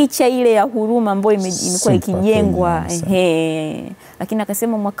kuna picha ile ya huruma ambayo imekuwa ikijengwa. Lakini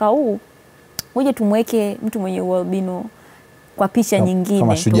akasema mwaka huu ngoja tumweke mtu mwenye ualbino kwa picha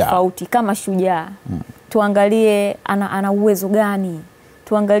nyingine tofauti, kama shujaa. Tuangalie ana uwezo gani?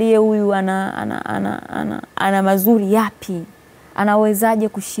 Tuangalie huyu ana mazuri yapi? Anawezaje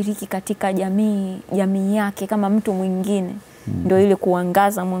kushiriki katika jamii yake kama mtu mwingine? Ndio ile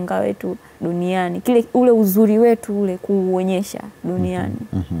kuangaza mwanga wetu duniani. Ule uzuri wetu ule kuuonyesha duniani.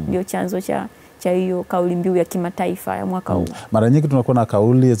 Ndio chanzo cha hiyo kaulimbiu ya kimataifa ya mwaka huu. Mara nyingi tunakuwa na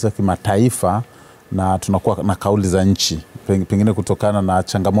kauli za kimataifa na tunakuwa na kauli za nchi. Pengine kutokana na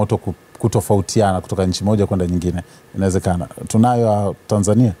changamoto kutofautiana kutoka nchi moja kwenda nyingine. Inawezekana. Tunayo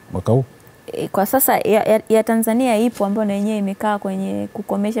Tanzania mwaka huu? Kwa sasa ya Tanzania ipo, ambayo na yenyewe imekaa kwenye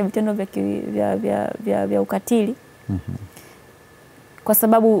kukomesha vitendo vya ukatili. Kwa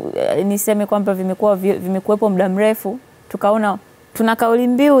sababu niseme kwamba vimekuwepo muda mrefu, tukaona tuna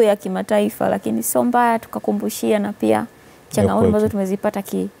kaulimbiu ya kimataifa, lakini sio mbaya tukakumbushia na pia changamoto ambazo tumezipata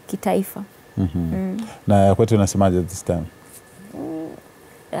kitaifa. Na ya kwetu unasemaje this time?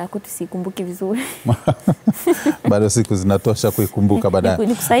 Ya kwetu sikumbuki vizuri. Bado siku zinatosha kuikumbuka baadaye.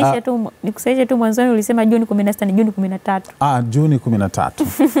 Nikusahishe tu mwanzoni ulisema Juni 16, ni Juni 13. Juni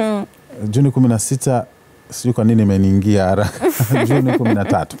 13. Juni 16 sijui kwa nini imeniingia haraka. Juni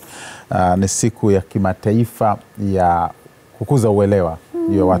 13 ni siku ya kimataifa ya kukuza uelewa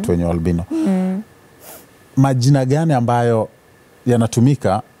ya watu wenye ualbino. Majina gani ambayo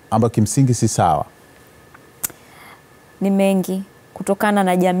yanatumika ambayo kimsingi si sawa? Ni mengi kutokana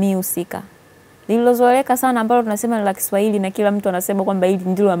na jamii husika. Lililozoeleka sana ambalo tunasema ni la Kiswahili na kila mtu anasema kwamba hili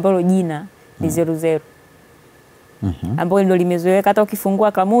ndilo ambalo jina ni 00. Ambalo ndio limezoeleka, hata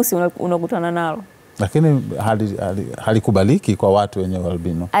ukifungua kamusi unakutana nalo. Lakini halikubaliki kwa watu wenye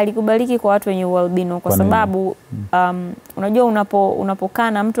ualbino. Halikubaliki kwa watu wenye ualbino kwa sababu unajua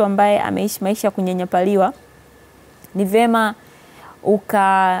unapokaa na mtu ambaye ameishi maisha ya kunyanyapaliwa, ni vema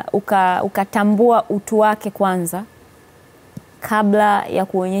ukatambua utu wake kwanza kabla ya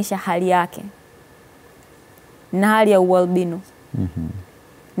kuonyesha hali yake. Na hali ya ualbino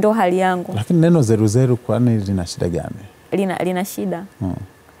ndo hali yangu. Lakini neno 00 kwani lina shida gani? Lina shida.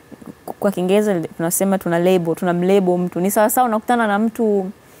 Kwa Kiingereza tunasema tunamlabel mtu. Ni sawa sawa unakutana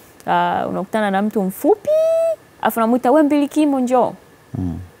na mtu mfupi afu unamuita wewe mbilikimo njoo.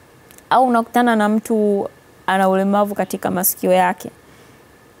 Au unakutana na mtu ana ulemavu katika masikio yake.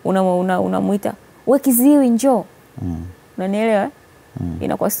 Unamuita wewe kiziwi njoo. Unanielewa?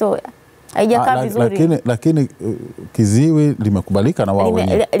 Inakuwa sio haijakaa vizuri. Lakini kiziwi limekubalika na wao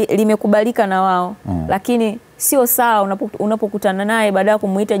wenyewe. Limekubalika na wao. Lakini sio sawa unapokutana naye baada ya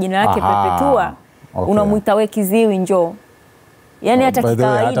kumuita jina lake Perpetua, unamuita wewe kiziwi njoo. Yaani hata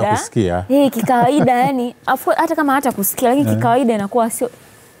kikawaida, hata kusikia. Kikawaida yani hata kama hata kusikia, lakini kikawaida inakuwa sio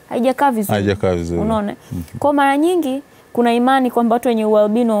haijakaa vizuri. Unaona? Kwa mara nyingi kuna imani kwamba watu wenye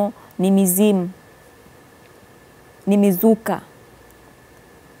ualbino ni mizimu. Ni mizuka.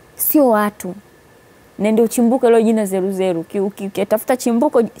 Sio watu. Na ndio chimbuko ile jina 00. Ukitafuta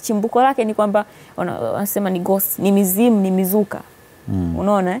chimbuko lake ni kwamba wanasema ni ghost, ni mizimu, ni mizuka.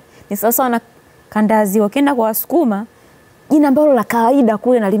 Unaona? Ni sasa wana kandazi wakienda kwa Wasukuma jina ambalo la kawaida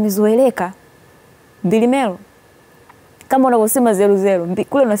kule na limezoeleka. Mbilimelo. Kama unavyosema 00,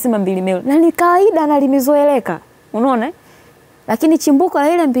 kule unasema Mbilimelo. Na ni kawaida na limezoeleka. Unaona? Lakini chimbuko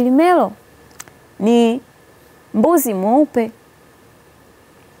la ile Mbilimelo ni mbuzi mweupe.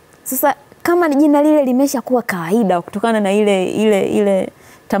 Sasa kama ni jina lile limesha kuwa kawaida kutokana na ile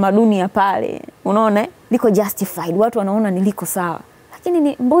tamaduni ya pale, unaona, liko justified, watu wanaona niliko sawa. Lakini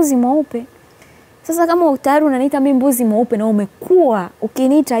ni mbuzi mweupe. Sasa kama tayari unaniita mimi mbuzi mweupe na umekuwa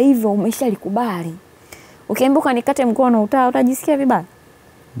ukiniita hivyo, umeshalikubali. Ukiambuka nikate mkono utajisikia vibaya?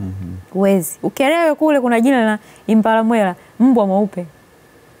 Uwezi. Ukerewe kule kuna jina la Impalamwela, mbwa mweupe.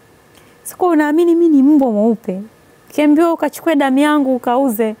 Siko unaamini mimi ni mbwa mweupe. Ukiambiwa ukachukue damu yangu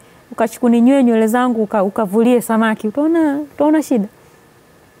ukauze, ukachukuninywe nywele zangu ukavulie samaki, utaona shida?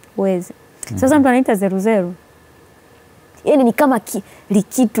 Uwezi. Sasa mtu anaita 00. Yaani ni kama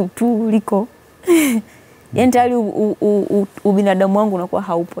likitu tu liko. Yaani tayari ubinadamu wangu unakuwa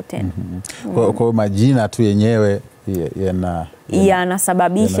haupo tena. Kwa majina tu yenyewe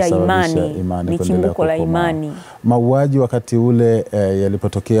yanasababisha imani, ni chimbuko la imani. Mauaji wakati ule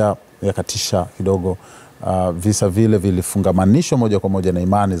yalipotokea yakatisha kidogo, visa vile vilifungamanishwa moja kwa moja na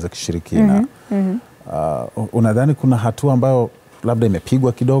imani za kishirikina. Unadhani kuna hatua ambayo labda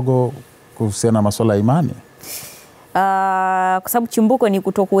imepigwa kidogo kuhusiana na masuala ya imani? Kwa sababu chimbuko ni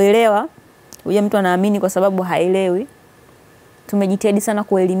kutokuelewa. Huyo mtu anaamini kwa sababu haelewi. Tumejitahidi sana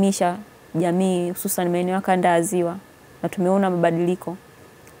kuelimisha jamii, hususan maeneo ya kanda ya Ziwa, na tumeona mabadiliko.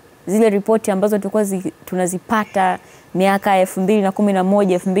 Zile ripoti ambazo tulikuwa tunazipata miaka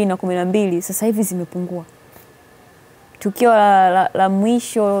 2011, 2012 sasa hivi zimepungua. Tukio la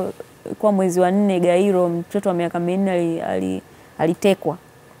mwisho kwa mwezi wa 4 Gairo, mtoto wa miaka 4 alitekwa.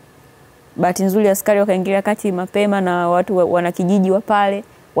 Bahati nzuri askari wakaingilia kati mapema na watu wanakijiji wa pale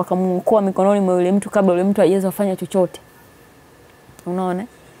wakamuokoa mikononi mwa yule mtu kabla yule mtu hajaweza kufanya chochote. Unaona?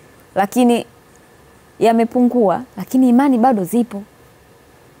 Lakini yamepungua, lakini imani bado zipo.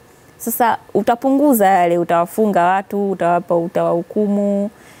 Sasa utapunguza yale, utawafunga watu, utawahukumu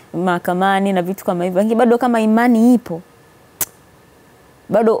mahakamani na vitu kama hivyo. Lakini bado kama imani ipo,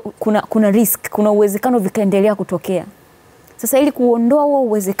 bado kuna risk, kuna uwezekano vikaendelea kutokea. Sasa ili kuondoa huo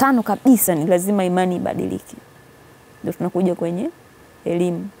uwezekano kabisa ni lazima imani ibadilike. Ndio tunakuja kwenye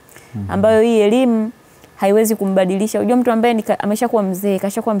elimu. Ambayo hii elimu haiwezi kumbadilisha. Unajua mtu ambaye ameshakuwa mzee,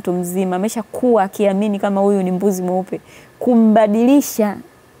 kashakuwa mtu mzima, ameshakuwa akiamini kama huyu ni mbuzi mweupe, kumbadilisha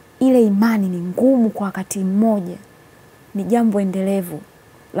ile imani ni ngumu kwa wakati mmoja. Ni jambo endelevu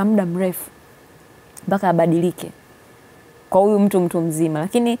la muda mrefu mpaka abadilike kwa huyu mtu mzima.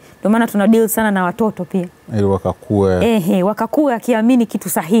 Lakini ndio maana tuna deal sana na watoto pia, ili wakakue. Wakakue akiamini kitu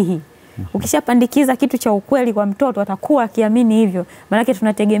sahihi. Ukishapandikiza kitu cha ukweli kwa mtoto atakuwa akiamini hivyo. Maana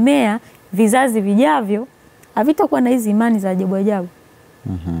tunategemea vizazi vijavyo havitakuwa na hizi imani za ajabu ajabu.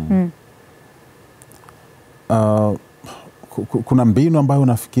 Kuna mbinu ambayo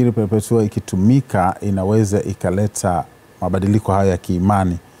unafikiri Perpetua ikitumika inaweza ikaleta mabadiliko haya ya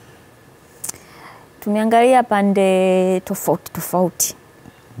kiimani? Tumeangalia pande tofauti.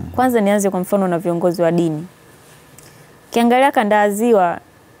 Kwanza nianze kwa mfano na viongozi wa dini. Ukiangalia kanda ya Ziwa,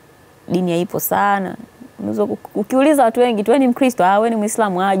 dini haipo sana. Ukiuliza watu wengi, tu ni Mkristo, wewe ni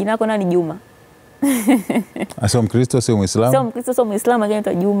Muislamu, jina lako nani? Juma. Sio Mkristo, sio Muislamu. Sio Mkristo, sio Muislamu,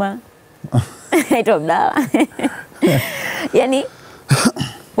 anaitwa Juma. Anaitwa Abdalla. Yaani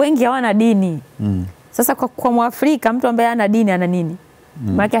wengi hawana dini. Sasa kwa Mwafrika mtu ambaye hana dini ana nini?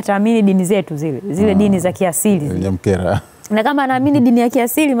 Maana ataamini dini zetu zile dini za kiasili. Yamkera. Na kama anaamini dini ya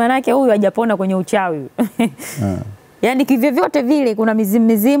kiasili maana yake huyu hajapona kwenye uchawi. Yaani kivyo vyote vile kuna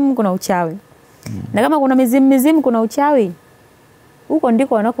mizimu, kuna uchawi. Na kama kuna mizimu, kuna uchawi, huko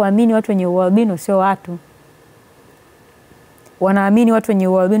ndiko wanakoamini watu wenye ualbino, sio watu. Wanaamini watu wenye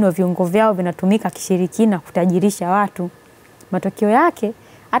ualbino viungo vyao vinatumika kishirikina kutajirisha watu. Matokeo yake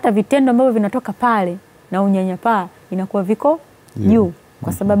hata vitendo ambavyo vinatoka pale na unyanyapaa inakuwa viko juu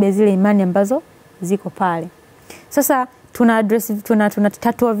kwa sababu ya zile imani ambazo ziko pale. Sasa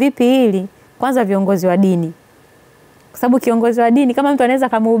tunatatua vipi hili? Kwanza viongozi wa dini. Kwa sababu kiongozi wa dini kama mtu anaweza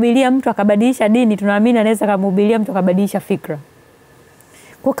kumhubiria mtu akabadilisha dini, tunaamini anaweza kumhubiria mtu akabadilisha fikra.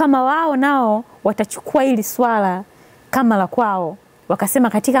 Kwa kama wao nao watachukua hili swala kama la kwao, wakasema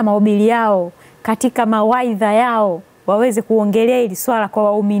katika mahubiri yao, katika mawaidha yao, waweze kuongelea hili swala kwa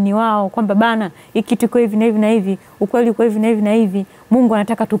waumini wao kwamba bana, hiki tuko hivi na hivi na hivi, ukweli uko hivi na hivi na hivi, Mungu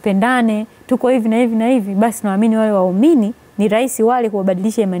anataka tupendane, tuko hivi na hivi na hivi, basi naamini wale waumini ni rahisi wale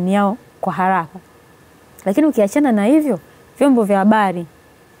kubadilisha imani yao kwa haraka. Lakini ukiachana na hivyo, vyombo vya habari,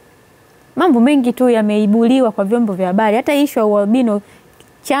 mambo mengi tu yameibuliwa kwa vyombo vya habari. Hata issue ya Ualbino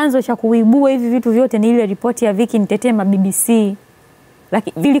chanzo cha kuibua hivi vitu vyote ni ile ripoti ya Viki Ntetema BBC.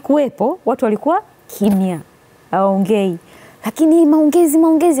 Lakini vilikuwepo, watu walikuwa kimya, hawaongei. Lakini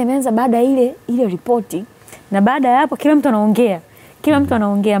maongezi yameanza baada ya ile ripoti. Na baada ya hapo kila mtu anaongea. Kila mtu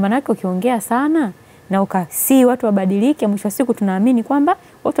anaongea, maana yake ukiongea sana na ukasi watu wabadilike, mwisho wa siku tunaamini kwamba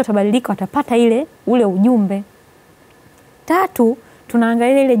watu watabadilika, watapata ule ujumbe. 3,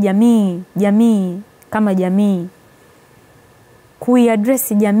 tunaangalia ile jamii kama jamii.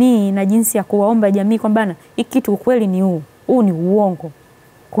 Kuiaddress jamii na jinsi ya kuwaomba jamii kwamba hiki kitu ukweli ni huu ni uongo.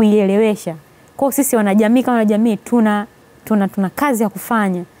 Kuielewesha. Kwa sisi wanajamii kama jamii tuna kazi ya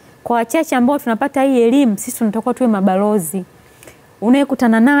kufanya. Kwa wachache ambao tunapata hii elimu, sisi tunatakiwa tuwe mabalozi.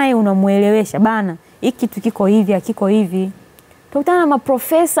 Unayekutana naye unamuelewesha, bana, hiki kitu kiko hivi, hakiko hivi. Tukutana na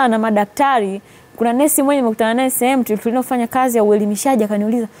maprofesa na madaktari. Kuna nesi mmoja nimekutana naye sehemu tulinofanya kazi ya uelimishaji,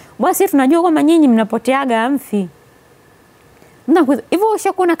 akaniuliza, "Bwana, sisi tunajua kwamba nyinyi mnapoteaga amfi." Hivyo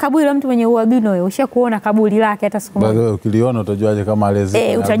ushakuona kaburi la mtu mwenye ualbino wewe? Ushakuona kaburi lake hata siku moja? Bado ukiliona utajuaje kama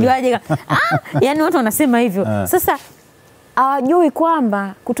alezi? Utajuaje? Yani watu wanasema hivyo. Sasa hawajui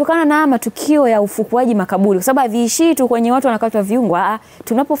kwamba kutokana na matukio ya ufukuaji makaburi, kwa sababu viishi tu kwenye watu wanakatwa viungo,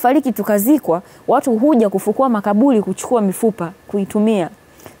 tunapofariki tukazikwa, watu huja kufukua makaburi kuchukua mifupa kuitumia.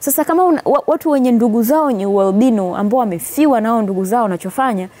 Sasa kama watu wenye ndugu zao wenye ualbino ambao wamefiwa nao ndugu zao,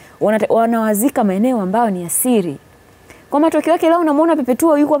 wanachofanya wanawazika maeneo ambayo ni asiri. Kwa matokeo yake leo unamuona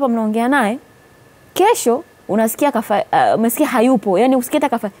Pepetua yuko hapa mnaongea naye, kesho unasikia umesikia hayupo. Yani usikia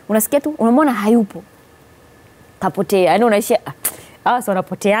unasikia tu unamwona hayupo. Kapotea. Yani unaishia sasa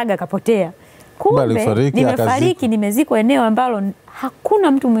wanapoteaga kapotea. Kumbe nimefariki, nimezikwa eneo ambalo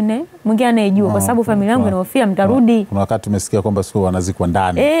hakuna mtu mwingine anayejua, kwa sababu familia yangu inahofia mtarudi. Kuna wakati tumesikia kwamba siku wanazikwa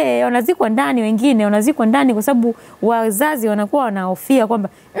ndani. Wanazikwa ndani, wengine wanazikwa ndani kwa sababu wazazi wanakuwa wanahofia kwamba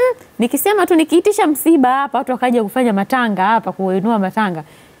nikisema tu nikiitisha msiba hapa watu wakaja kufanya matanga hapa, kuinua matanga,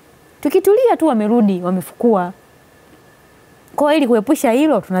 tukitulia tu wamerudi wamefukua. Kwa ili kuepusha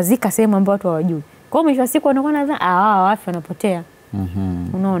hilo tunazika sehemu ambayo watu hawajui. Kwa mwisho wa siku wanakuwa wafu wanapotea.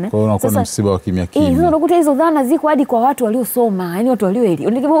 Unaona? Kwa hiyo unakuwa na msiba wa kimya kimya. Hizo unakuta hizo dhana ziko hadi kwa watu waliosoma, yani watu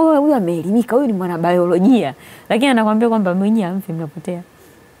walioelimika. Huyu ameelimika, huyu ni mwanabiolojia, lakini anakuambia kwamba mwenye amfi mnapotea.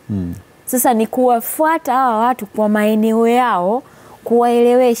 Sasa ni kuwafuata hawa watu kwa maeneo yao,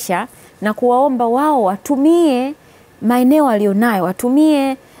 kuwaelewesha na kuwaomba wao watumie maeneo walionayo,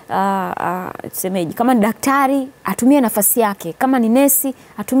 watumie semeji, kama ni daktari atumie nafasi yake, kama ni nesi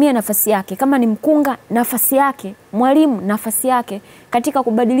atumie nafasi yake, kama ni mkunga nafasi yake, mwalimu nafasi yake, katika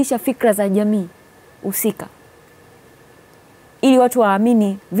kubadilisha fikra za jamii husika, ili watu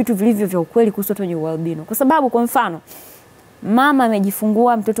waamini vitu vilivyo vya ukweli kuhusu watu wenye ualbino. Kwa sababu kwa mfano mama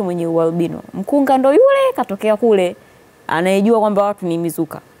amejifungua mtoto mwenye ualbino, mkunga ndo yule katokea kule anayejua kwamba watu ni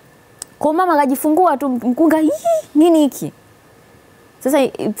mizuka. Kwa mama kajifungua tu, mkunga nini hiki? Sasa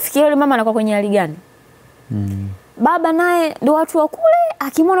fikiria yule mama anakuwa kwenye hali gani? Baba naye ndo watu wa kule,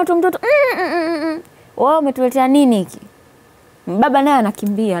 akimwona tu mtoto wao umetuletea nini hiki? Baba naye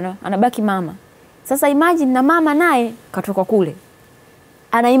anakimbia, anabaki mama. Sasa imagine na mama naye katoka kule,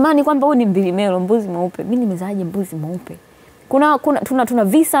 ana imani kwamba huyu ni mbilimelo, mbuzi mweupe. Mimi nimezaaje mbuzi mweupe? Tuna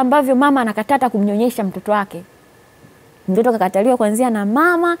visa ambavyo mama anakatata kumnyonyesha mtoto wake. Mtoto kakataliwa kuanzia na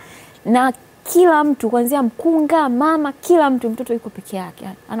mama na kila mtu, kuanzia mkunga, mama, kila mtu, mtoto yuko peke yake.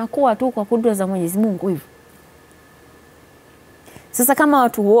 Anakuwa tu kwa kudra za Mwenyezi Mungu hivyo. Sasa kama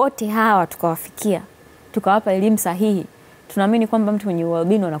watu wote hawa tukawafikia, tukawapa elimu sahihi, tunaamini kwamba mtu mwenye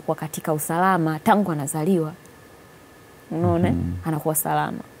ualbino anakuwa katika usalama tangu anazaliwa. Unaona? Anakuwa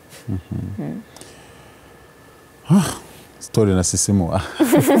salama. Story na sisimua.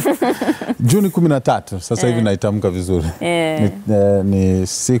 Juni 13, sasa hivi naitamka vizuri. Ni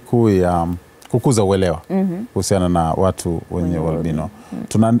siku ya kukuza uelewa kuhusiana na watu wenye ualbino.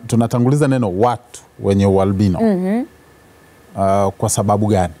 Tunatanguliza neno watu wenye ualbino. Kwa sababu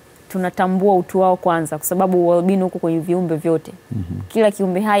gani? Tunatambua utu wao kwanza, kwa sababu ualbino huko kwenye viumbe vyote. Kila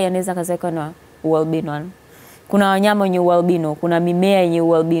kiumbe hai anaweza kazaliwa na ualbino. Kuna wanyama wenye ualbino, kuna mimea yenye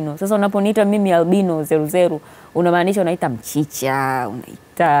ualbino. Sasa unaponiita mimi albino 00, unamaanisha unaita mchicha,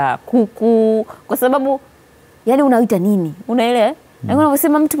 unaita kuku, kwa sababu yani unaita nini? Unaelewa? Na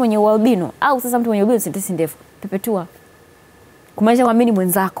unaposema mtu mwenye ualbino au sasa mtu mwenye ualbino sentensi ndefu, Pepetua. Kumaanisha kwa mimi ni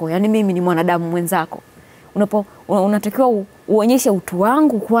mwenzako, yani mimi ni mwanadamu mwenzako. Unatakiwa uonyeshe utu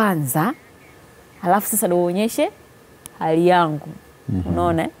wangu kwanza, halafu sasa ndio uonyeshe hali yangu.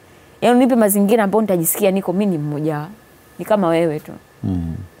 Unaona? Yaani nipe mazingira ambayo nitajisikia niko mimi mmoja, ni kama wewe tu.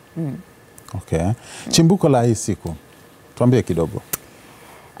 Okay. Chimbuko la hii siku, tuambie kidogo.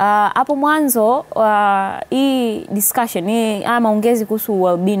 Hapo mwanzo hii discussion, hii maongezi kuhusu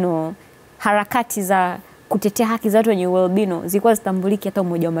ualbino, harakati za kutetea haki za watu wenye ualbino zilikuwa zitambuliki hata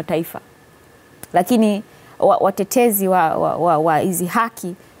Umoja wa Mataifa. Lakini watetezi wa hizi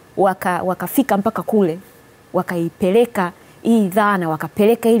haki wakafika mpaka kule, wakaipeleka hii dhana,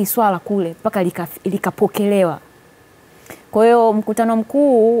 wakapeleka hili swala kule mpaka likapokelewa. Kwa hiyo mkutano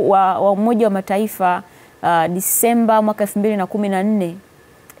mkuu wa Umoja wa Mataifa Disemba mwaka 2014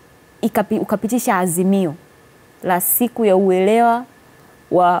 ukapitisha azimio la siku ya uelewa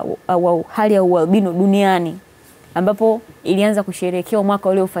wa hali ya ualbino duniani, ambapo ilianza kusherehekewa mwaka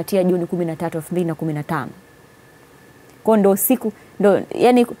uliofuatia Juni 13, 2015. Kwa ndo siku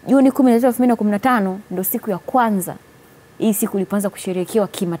yani Juni 13, 2015 ndo siku ya kwanza hii siku ilipoanza kusherehekewa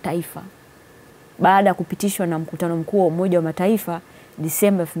kimataifa baada ya kupitishwa na mkutano mkuu wa Umoja wa Mataifa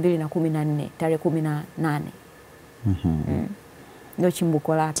Disemba 2014 tarehe 18. Ndio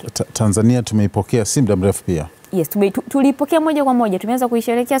chimbuko lake. Tanzania tumeipokea si muda mrefu pia. Yes, tulipokea moja kwa moja. Tumeanza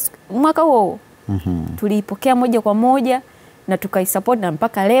kuisherehekea mwaka huo. Tulipokea moja kwa moja na tukaisupport, na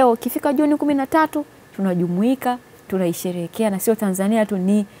mpaka leo kifika Juni 13 tunajumuika, tunaisherehekea, na sio Tanzania tu,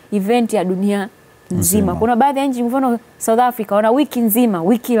 ni event ya dunia nzima. Kuna baadhi ya nchi, mfano South Africa, wana wiki nzima,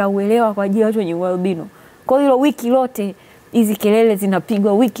 wiki la uelewa kwa ajili ya watu wenye ualbino. Kwa hiyo wiki lote hizi kelele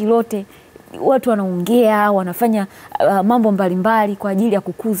zinapigwa, wiki lote watu wanaongea, wanafanya mambo mbalimbali kwa ajili ya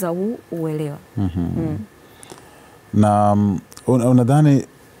kukuza uelewa. Na unadhani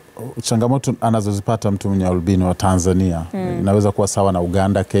changamoto anazozipata mtu mwenye albino wa Tanzania inaweza kuwa sawa na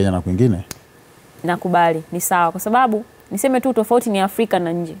Uganda, Kenya na kwingine? Nakubali, ni sawa, kwa sababu niseme tu tofauti ni Afrika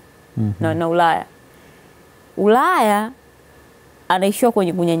na nje na Ulaya. Ulaya anaishiwa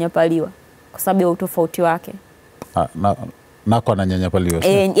kwenye kunyanyapaliwa kwa sababu ya utofauti wake. Nako ananyanyapaliwa.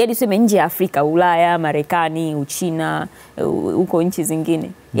 Yaani tuseme nje ya Afrika, Ulaya, Marekani, Uchina, huko nchi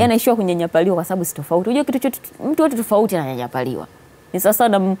zingine. Yeye anaishiwa kunyanyapaliwa kwa sababu si tofauti. Unajua kitu chote, mtu wote tofauti ananyanyapaliwa. Ni sasa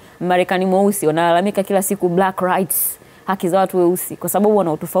na Marekani mweusi wanalalamika kila siku black rights, haki za watu weusi, kwa sababu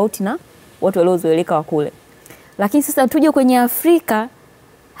wana utofauti na watu waliozoeleka wa kule. Lakini sasa tuje kwenye Afrika,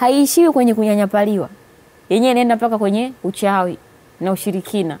 haishiwi kwenye kunyanyapaliwa. Yenyewe inaenda mpaka kwenye uchawi na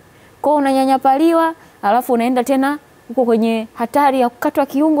ushirikina. Kwa unanyanyapaliwa, alafu unaenda tena huko kwenye hatari ya kukatwa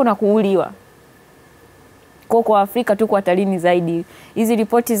kiungo na kuuliwa. Kwa Afrika tuko hatarini zaidi. Hizi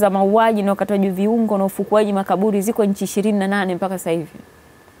ripoti za mauaji na ukatwaji viungo na ufukuaji makaburi ziko nchi 28 mpaka sasa hivi.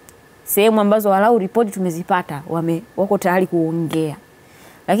 Sehemu ambazo walau ripoti tumezipata wako tayari kuongea.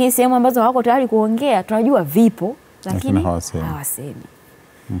 Lakini sehemu ambazo hawako tayari kuongea tunajua vipo, lakini hawasemi.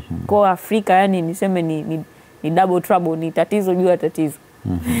 Kwa Afrika yani niseme ni double trouble, ni tatizo juu ya tatizo.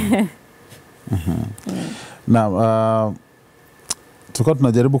 Na tulikuwa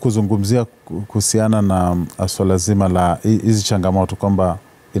tunajaribu kuzungumzia kuhusiana na swala zima la hizi changamoto, kwamba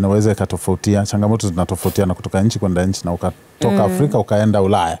inaweza ikatofautia, changamoto zinatofautiana kutoka nchi kwenda nchi, na ukatoka Afrika ukaenda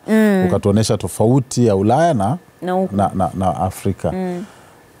Ulaya, ukatuonesha tofauti ya Ulaya na Afrika.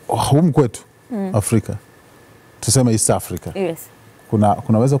 Humu kwetu Afrika, tuseme East Africa, yes,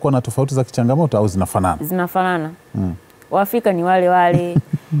 kunaweza kuwa na tofauti za kichangamoto au zinafanana? Zinafanana. Waafrika ni wale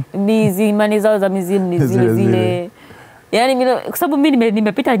imani zao za mizimu ni zile. Yaani kwa sababu mimi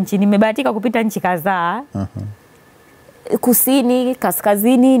nimepita nchi, nimebahatika kupita nchi kadhaa. Kusini,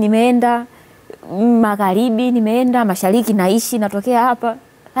 kaskazini nimeenda, magharibi nimeenda, mashariki naishi, natokea hapa.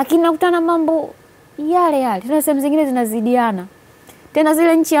 Lakini nakutana mambo yale. Tena sehemu zingine zinazidiana. Tena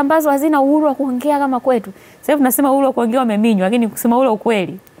zile nchi ambazo hazina uhuru wa kuongea kama kwetu. Sasa tunasema uhuru wa kuongea wameminywa, lakini kusema ule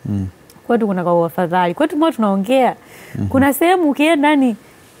ukweli. Kwetu kuna kwa afadhali. Kwetu mwa tunaongea. Kuna sehemu ukienda ndani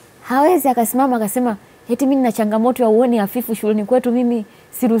hawezi akasimama akasema eti mimi nina changamoto ya uoni hafifu shuleni kwetu, mimi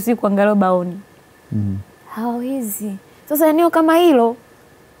siruhusi kuangalia baoni. Hawezi. Sasa eneo kama hilo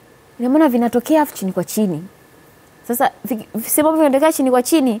ina maana vinatokea chini kwa chini. Sasa sababu vinatokea chini kwa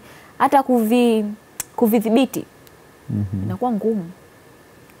chini, hata kuvidhibiti inakuwa ngumu.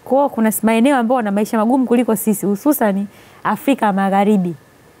 Kwa kuna maeneo ambayo wana maisha magumu kuliko sisi, hususan Afrika Magharibi.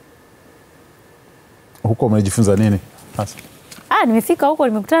 Huko umejifunza nini hasa? Nimefika huko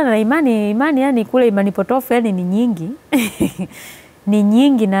nimekutana na imani yani kule imani potofu yani ni nyingi. Ni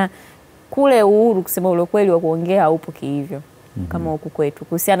nyingi, na kule uhuru kusema ule kweli wa kuongea haupo kihivyo kama huku kwetu.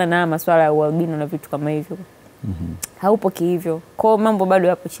 Kuhusiana na masuala ya ualbino na vitu kama hivyo. Haupo kihivyo. Kwa mambo bado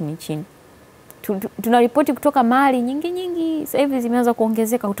yapo chini. Tunaripoti kutoka mahali nyingi sasa hivi zimeanza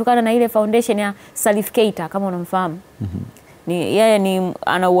kuongezeka kutokana na ile foundation ya Salif Keita, kama unamfahamu. Yeye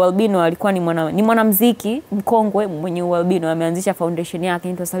ana ualbino, alikuwa ni mwanamuziki mkongwe mwenye ualbino, ameanzisha foundation yake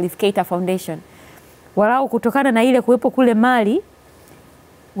inaitwa Salif Keita Foundation. Walau kutokana na ile kuwepo kule Mali,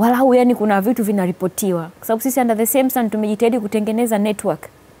 walau yani kuna vitu vinaripotiwa. Kwa sababu sisi under the same sun tumejitahidi kutengeneza network,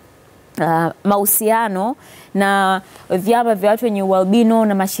 mahusiano na vyama vya watu wenye ualbino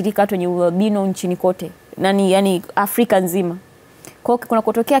na mashirika watu wenye ualbino nchini kote. yani Afrika nzima. Kwa hiyo kuna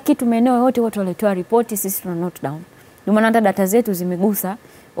kutokea kitu maeneo yote watu waletoa ripoti, sisi tuna note down. Ndio maana hata data zetu zimegusa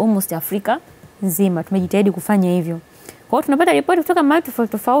almost Afrika nzima. Tumejitahidi kufanya hivyo. Kwa hiyo tunapata ripoti kutoka mahali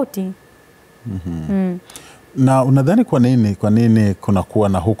tofauti. Na unadhani kwa nini kunakuwa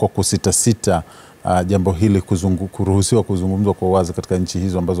na huko kusita jambo hili kuruhusiwa kuzungumzwa kwa wazi katika nchi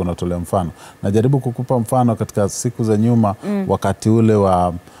hizo ambazo unatolea mfano? Najaribu kukupa mfano katika siku za nyuma, wakati ule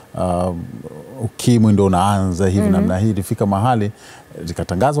wa ukimwi ndio unaanza hivi namna hii, ilifika mahali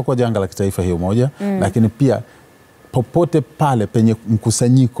likatangazwa kwa janga la kitaifa hiyo moja, lakini pia popote pale penye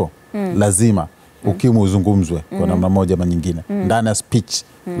mkusanyiko lazima ukimwi uzungumzwe kwa namna moja ama nyingine. Ndani ya speech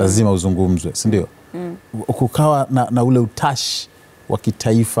lazima uzungumzwe, si ndio? Kukawa na ule utashi wa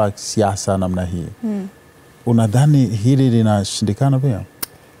kitaifa siasa namna hii. Unadhani hili linashindikana pia?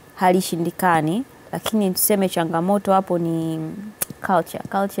 Halishindikani, lakini tuseme changamoto hapo ni culture.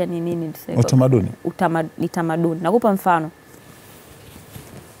 Culture ni nini tuseme? Utamaduni. Utamaduni. Nakupa mfano.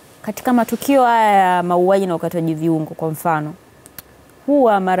 Katika matukio haya ya mauaji na ukataji viungo kwa mfano,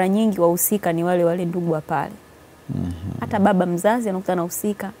 huwa mara nyingi wahusika ni wale ndugu wa pale. Hata baba mzazi anakuta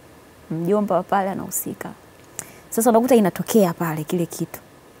anahusika, mjomba wa pale anahusika. Sasa unakuta inatokea pale kile kitu.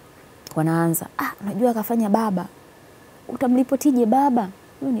 Wanaanza, unajua kafanya baba. Utamlipotije baba?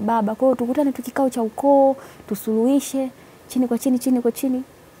 Huyo ni baba. Kwa hiyo tukutane tukikao cha ukoo, tusuluhishe chini kwa chini.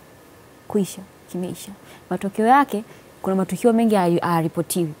 Kuisha, kimeisha. Matokeo yake kuna matukio mengi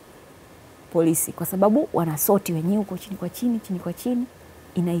hayaripotiwi polisi kwa sababu wanasoti wenyewe huko chini kwa chini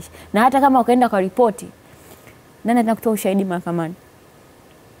inaisha. Na hata kama wakaenda kwa ripoti, nani atakutoa ushahidi mahakamani?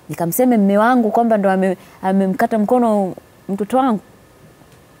 Nikamseme mume wangu kwamba ndo amemkata mkono mtoto wangu.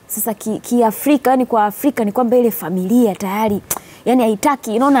 Sasa Afrika, yani kwa Afrika ni kwamba ile familia tayari yani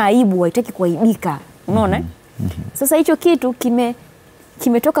haitaki, inaona aibu, haitaki kuaibika, unaona? Sasa hicho kitu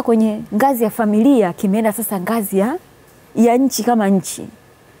kimetoka kwenye ngazi ya familia, kimeenda sasa ngazi ya nchi kama nchi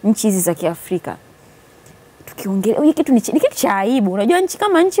hizi za Kiafrika. Tukiongelea hiki kitu ni kitu cha aibu. Unajua nchi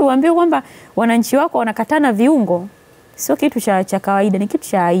kama nchi uambie kwamba wananchi wako wanakatana viungo, sio kitu cha kawaida, ni kitu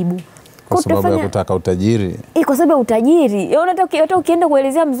cha aibu. Kwa sababu ya kutaka utajiri. Kwa sababu ya utajiri. Hata ukienda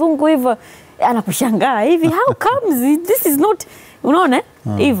kuelezea mzungu hivyo anakushangaa hivi, how comes this is not, unaona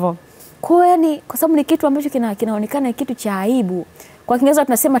hivyo. Kwa yani kwa sababu ni kitu ambacho kinaonekana kitu cha aibu. Kwa Kiingereza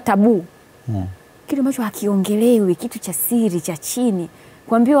tunasema tabu. Kitu ambacho hakiongelewi, kitu cha siri, cha chini.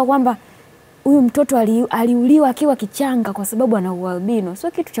 Kuambiwa kwamba huyu mtoto aliuliwa akiwa kichanga kwa sababu ana ualbino,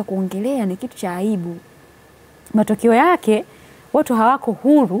 sio kitu cha kuongelea, ni kitu cha aibu. Matokeo yake watu hawako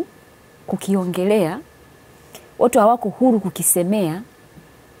huru kukiongelea, watu hawako huru kukisemea.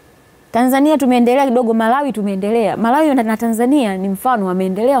 Tanzania tumeendelea kidogo, Malawi tumeendelea. Malawi na Tanzania ni mfano,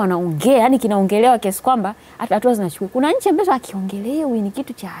 wameendelea, wanaongea, yani kinaongelewa kiasi kwamba hata hatua zinachukua. Kuna nchi ambazo hakiongelewi, ni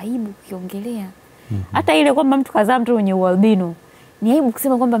kitu cha aibu kukiongelea. Hata ile kwamba mtu kazaa mtu mwenye ualbino, ni aibu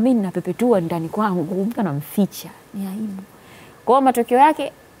kusema kwamba mimi ninapepetua ndani kwangu, mtu anamficha, ni aibu. Kwa hiyo matokeo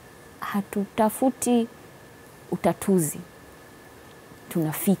yake hatutafuti utatuzi,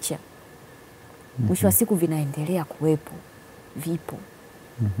 tunaficha. Mwisho wa siku vinaendelea kuwepo, vipo.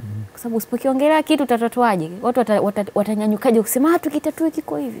 Kwa sababu usipokiongelea kitu utatatuaje? Watu watanyanyukaje kusema tukitatue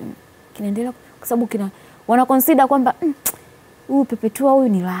kiko hivi? Kinaendelea kwa sababu wana consider kwamba huyu pepetua huyu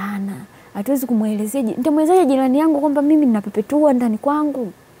ni laana. Hatuwezi kumuelezea. Nitamwelezaje jirani yangu kwamba mimi ninapepetua ndani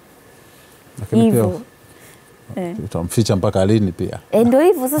kwangu? Hivyo. Utamficha mpaka lini pia? Ndio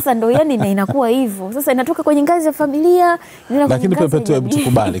hivyo sasa, ndio yani inakuwa hivyo. Sasa inatoka kwenye ngazi ya familia, lakini pepetua, hebu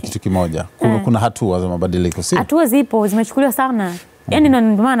tukubali kitu kimoja. Kuna hatua za mabadiliko, si? Hatua zipo, zimechukuliwa sana. Yani ndio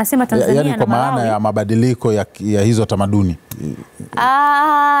maana nasema Tanzania yani kwa maana ya mabadiliko ya hizo tamaduni.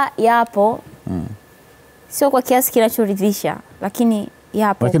 Yapo. Sio kwa kiasi kinachoridhisha, lakini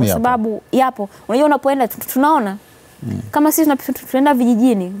yapo. Kwa sababu yapo. Unajua unapoenda tunaona kama sisi tunaenda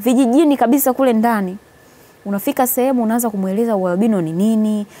vijijini kabisa kule ndani. Unafika sehemu unaanza kumueleza ualbino ni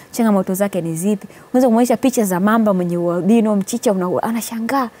nini, changamoto zake ni zipi. Unaweza kumwonyesha picha za mamba mwenye ualbino, mchicha,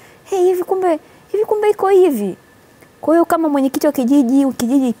 anashangaa. Hivi kumbe iko hivi. Kwa hiyo kama mwenyekiti wa kijiji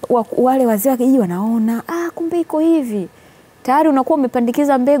wale wazee wa kijiji wanaona, kumbe iko hivi. Tayari unakuwa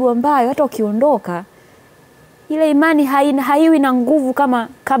umepandikiza mbegu ambayo hata ukiondoka ile imani haiwi na nguvu kama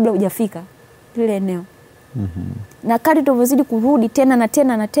kabla hujafika lile eneo. Na kadri tunavyozidi kurudi tena na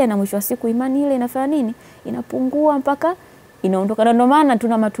tena, mwisho wa siku imani ile inafanya nini? Inapungua mpaka inaondoka. Na ndio maana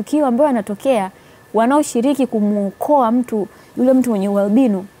tuna matukio ambayo yanatokea, wanaoshiriki kumuokoa yule mtu mwenye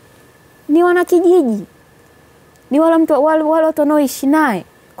ualbino ni wanakijiji. Ni wale watu wanaoishi naye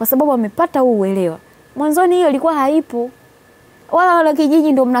kwa sababu wamepata huu uelewa. Mwanzoni hiyo ilikuwa haipo. Wala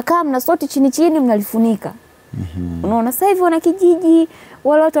kijiji ndio mnakaa mnasoti chini mnalifunika. Unaona sasa hivi wana kijiji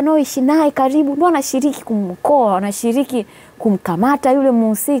wale watu wanaoishi naye karibu ndio wanashiriki kumkoa, wanashiriki kumkamata yule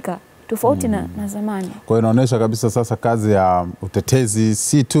mhusika, tofauti na zamani. Kwa hiyo inaonyesha kabisa sasa kazi ya utetezi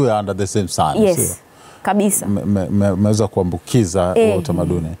si tu ya Under the Same Sun. Yes. Kabisa. Mmeweza kuambukiza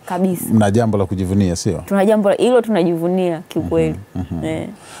utamaduni. Kabisa. Mna jambo la kujivunia, sio? Tuna jambo hilo tunajivunia kiukweli.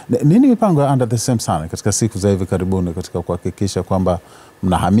 Nini mipango ya Under the Same Sun katika siku za hivi karibuni katika kuhakikisha kwamba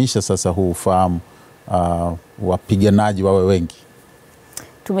mnahamisha sasa huu ufahamu wapiganaji wawe wengi?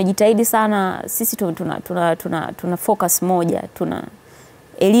 Tumejitahidi sana sisi, tuna focus moja, tuna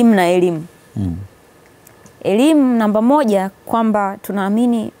elimu na elimu. Elimu namba moja, kwamba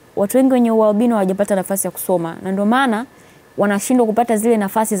tunaamini watu wengi wenye ualbino hawajapata nafasi ya kusoma, na ndio maana wanashindwa kupata zile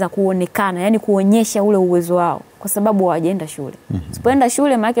nafasi za kuonekana, yani kuonyesha ule uwezo wao, kwa sababu hawajaenda shule. Usipoenda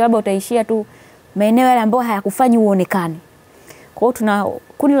shule maana labda utaishia tu maeneo yale ambayo hayakufanyi uonekane. Kwa hiyo tuna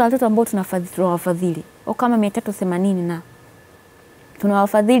kundi la watoto ambao tunawafadhili kama 380 na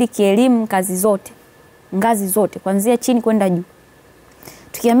tunawafadhili kielimu ngazi zote kuanzia chini kwenda juu.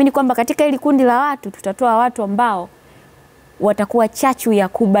 Tukiamini kwamba katika hili kundi la watu tutatoa watu ambao watakuwa chachu ya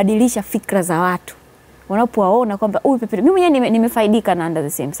kubadilisha fikra za watu. Wanapowaona kwamba huyu Pepe, mimi mwenyewe nimefaidika na Under the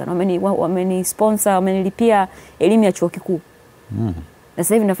Same Sun. Wameni sponsor, wamenilipia elimu ya chuo kikuu. Na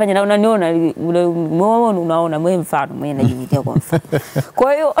sasa hivi nafanya na unaona mwe mfano mwenye najivutia kwa mfano.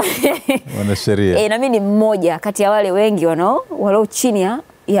 Kwa hiyo wana sheria. Na mimi ni mmoja kati ya wale wengi walio chini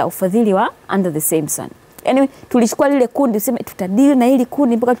ya ufadhili wa Under the Same Sun. Yaani tulichukua lile kundi tuseme tutadili na hili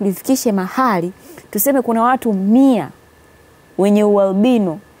kundi mpaka tulifikishe mahali tuseme kuna watu 100 wenye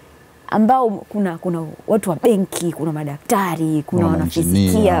ualbino ambao kuna watu wa benki, kuna madaktari, kuna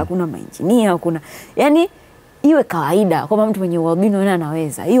wanafizikia, kuna mainjinia, yani iwe kawaida kwamba mtu mwenye ualbino yeye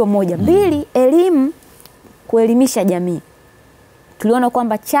anaweza. Hiyo moja. 2, elimu, kuelimisha jamii. Tuliona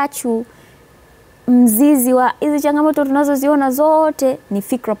kwamba chachu mzizi wa hizi changamoto tunazoziona zote ni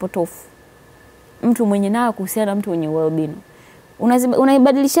fikra potofu. Mtu mwenye nayo kuhusiana na mtu mwenye ualbino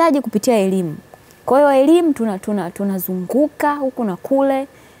unaibadilishaje? Kupitia elimu. Kwa hiyo elimu tunazunguka huku na kule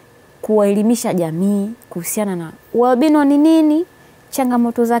kuwaelimisha jamii kuhusiana na ualbino ni nini,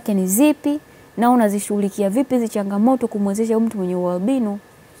 changamoto zake ni zipi, na unazishughulikia vipi hizo changamoto kumwezesha mtu mwenye ualbino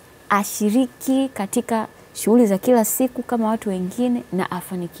ashiriki katika shughuli za kila siku kama watu wengine na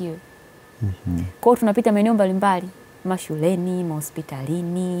afanikiwe. Kwa hiyo tunapita maeneo mbalimbali, mashuleni,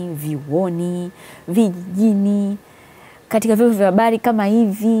 mahospitalini, vyuoni, vijijini, katika vyombo vya habari kama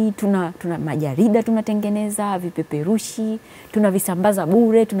hivi, tuna majarida tunatengeneza, vipeperushi, tunavisambaza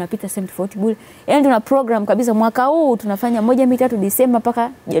bure, tunapita sehemu tofauti bure. Yaani tuna program kabisa. Mwaka huu tunafanya 1-3 Disemba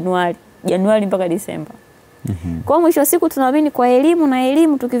mpaka Januari mpaka Disemba. Kwa mwisho wa siku tunaamini kwa elimu na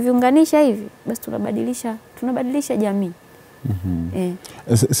elimu tukiviunganisha hivi, basi tunabadilisha jamii.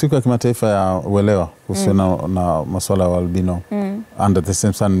 Siku ya kimataifa ya Uelewa kuhusu na masuala ya ualbino, Under the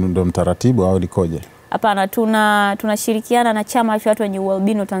Same Sun ndio mtaratibu au likoje? Hapana, tunashirikiana na chama cha watu wenye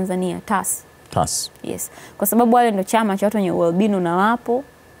ualbino Tanzania, TAS. Yes. Kwa sababu wale ndio chama cha watu wenye ualbino na wapo,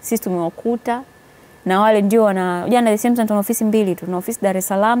 sisi tumewakuta, na wale ndio Under the Same Sun tuna ofisi 2 tu, tuna ofisi Dar es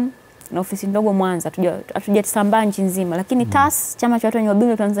Salaam na ofisi ndogo Mwanza. Hatujasambaa nchi nzima, lakini TAS, chama cha watu wenye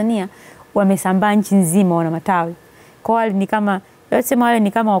ualbino Tanzania, wamesambaa nchi nzima, wana matawi. Kwa wale ni kama wale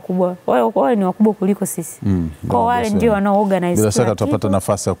ni kama wakubwa. Wale ni wakubwa kuliko sisi. Kwa wale ndio wanao organize. Bila shaka tutapata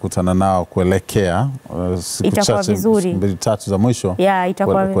nafasi ya kukutana nao kuelekea siku chache 2-3 za mwisho.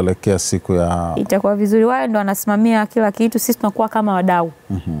 Kuelekea siku ya itakuwa vizuri. Wale ndio wanasimamia kila kitu, sisi tunakuwa kama wadau.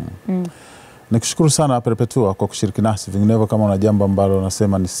 Nikushukuru sana Perpetua kwa kushiriki nasi. Vinginevyo kama una jambo ambalo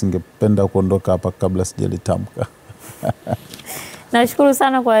unasema nisingependa kuondoka hapa kabla sijalitamka. Nashukuru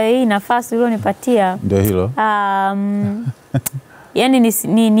sana kwa hii nafasi ulionipatia. Ndio hilo. Yani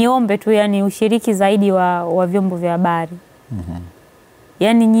niombe tu yani ushiriki zaidi wa vyombo vya habari.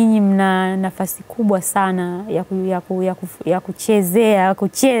 Yani nyinyi mna nafasi kubwa sana ya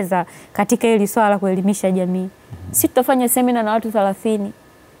kucheza katika hili swala la kuelimisha jamii. Sisi tutafanya semina na watu 30.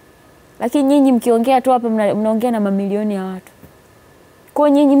 Lakini nyinyi mkiongea tu hapa mnaongea na mamilioni ya watu. Kwa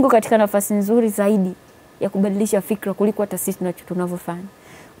hiyo nyinyi mko katika nafasi nzuri zaidi ya kubadilisha fikra kuliko hata sisi tunavyofanya.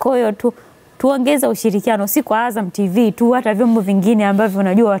 Kwa hiyo tuongeza ushirikiano, si kwa Azam TV tu, hata vyombo vingine ambavyo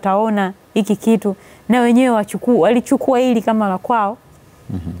unajua wataona hiki kitu na wenyewe walichukua hili kama la kwao.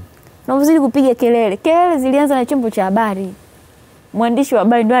 Na uzidi kupiga kelele. Kelele zilianza na chombo cha habari. Mwandishi wa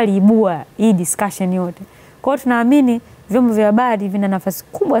habari ndio aliibua hii discussion yote. Kwa hiyo tunaamini vyombo vya habari vina nafasi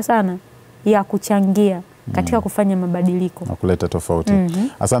kubwa sana ya kuchangia katika kufanya mabadiliko na kuleta tofauti.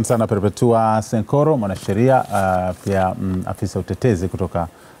 Asante sana Perpetua Senkoro, mwanasheria pia afisa utetezi kutoka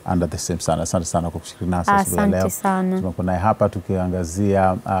Under the Same Sun. Asante sana kwa kushiriki nasi leo. Asante sana. Tumekuwa naye hapa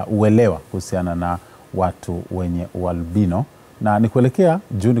tukiangazia uelewa kuhusiana na watu wenye ualbino na ni kuelekea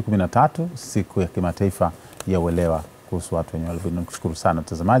Juni 13, siku ya kimataifa ya Uelewa kuhusu watu wenye ualbino. Nikushukuru sana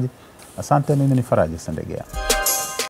mtazamaji. Asante, mimi ni Faraja Sandegea.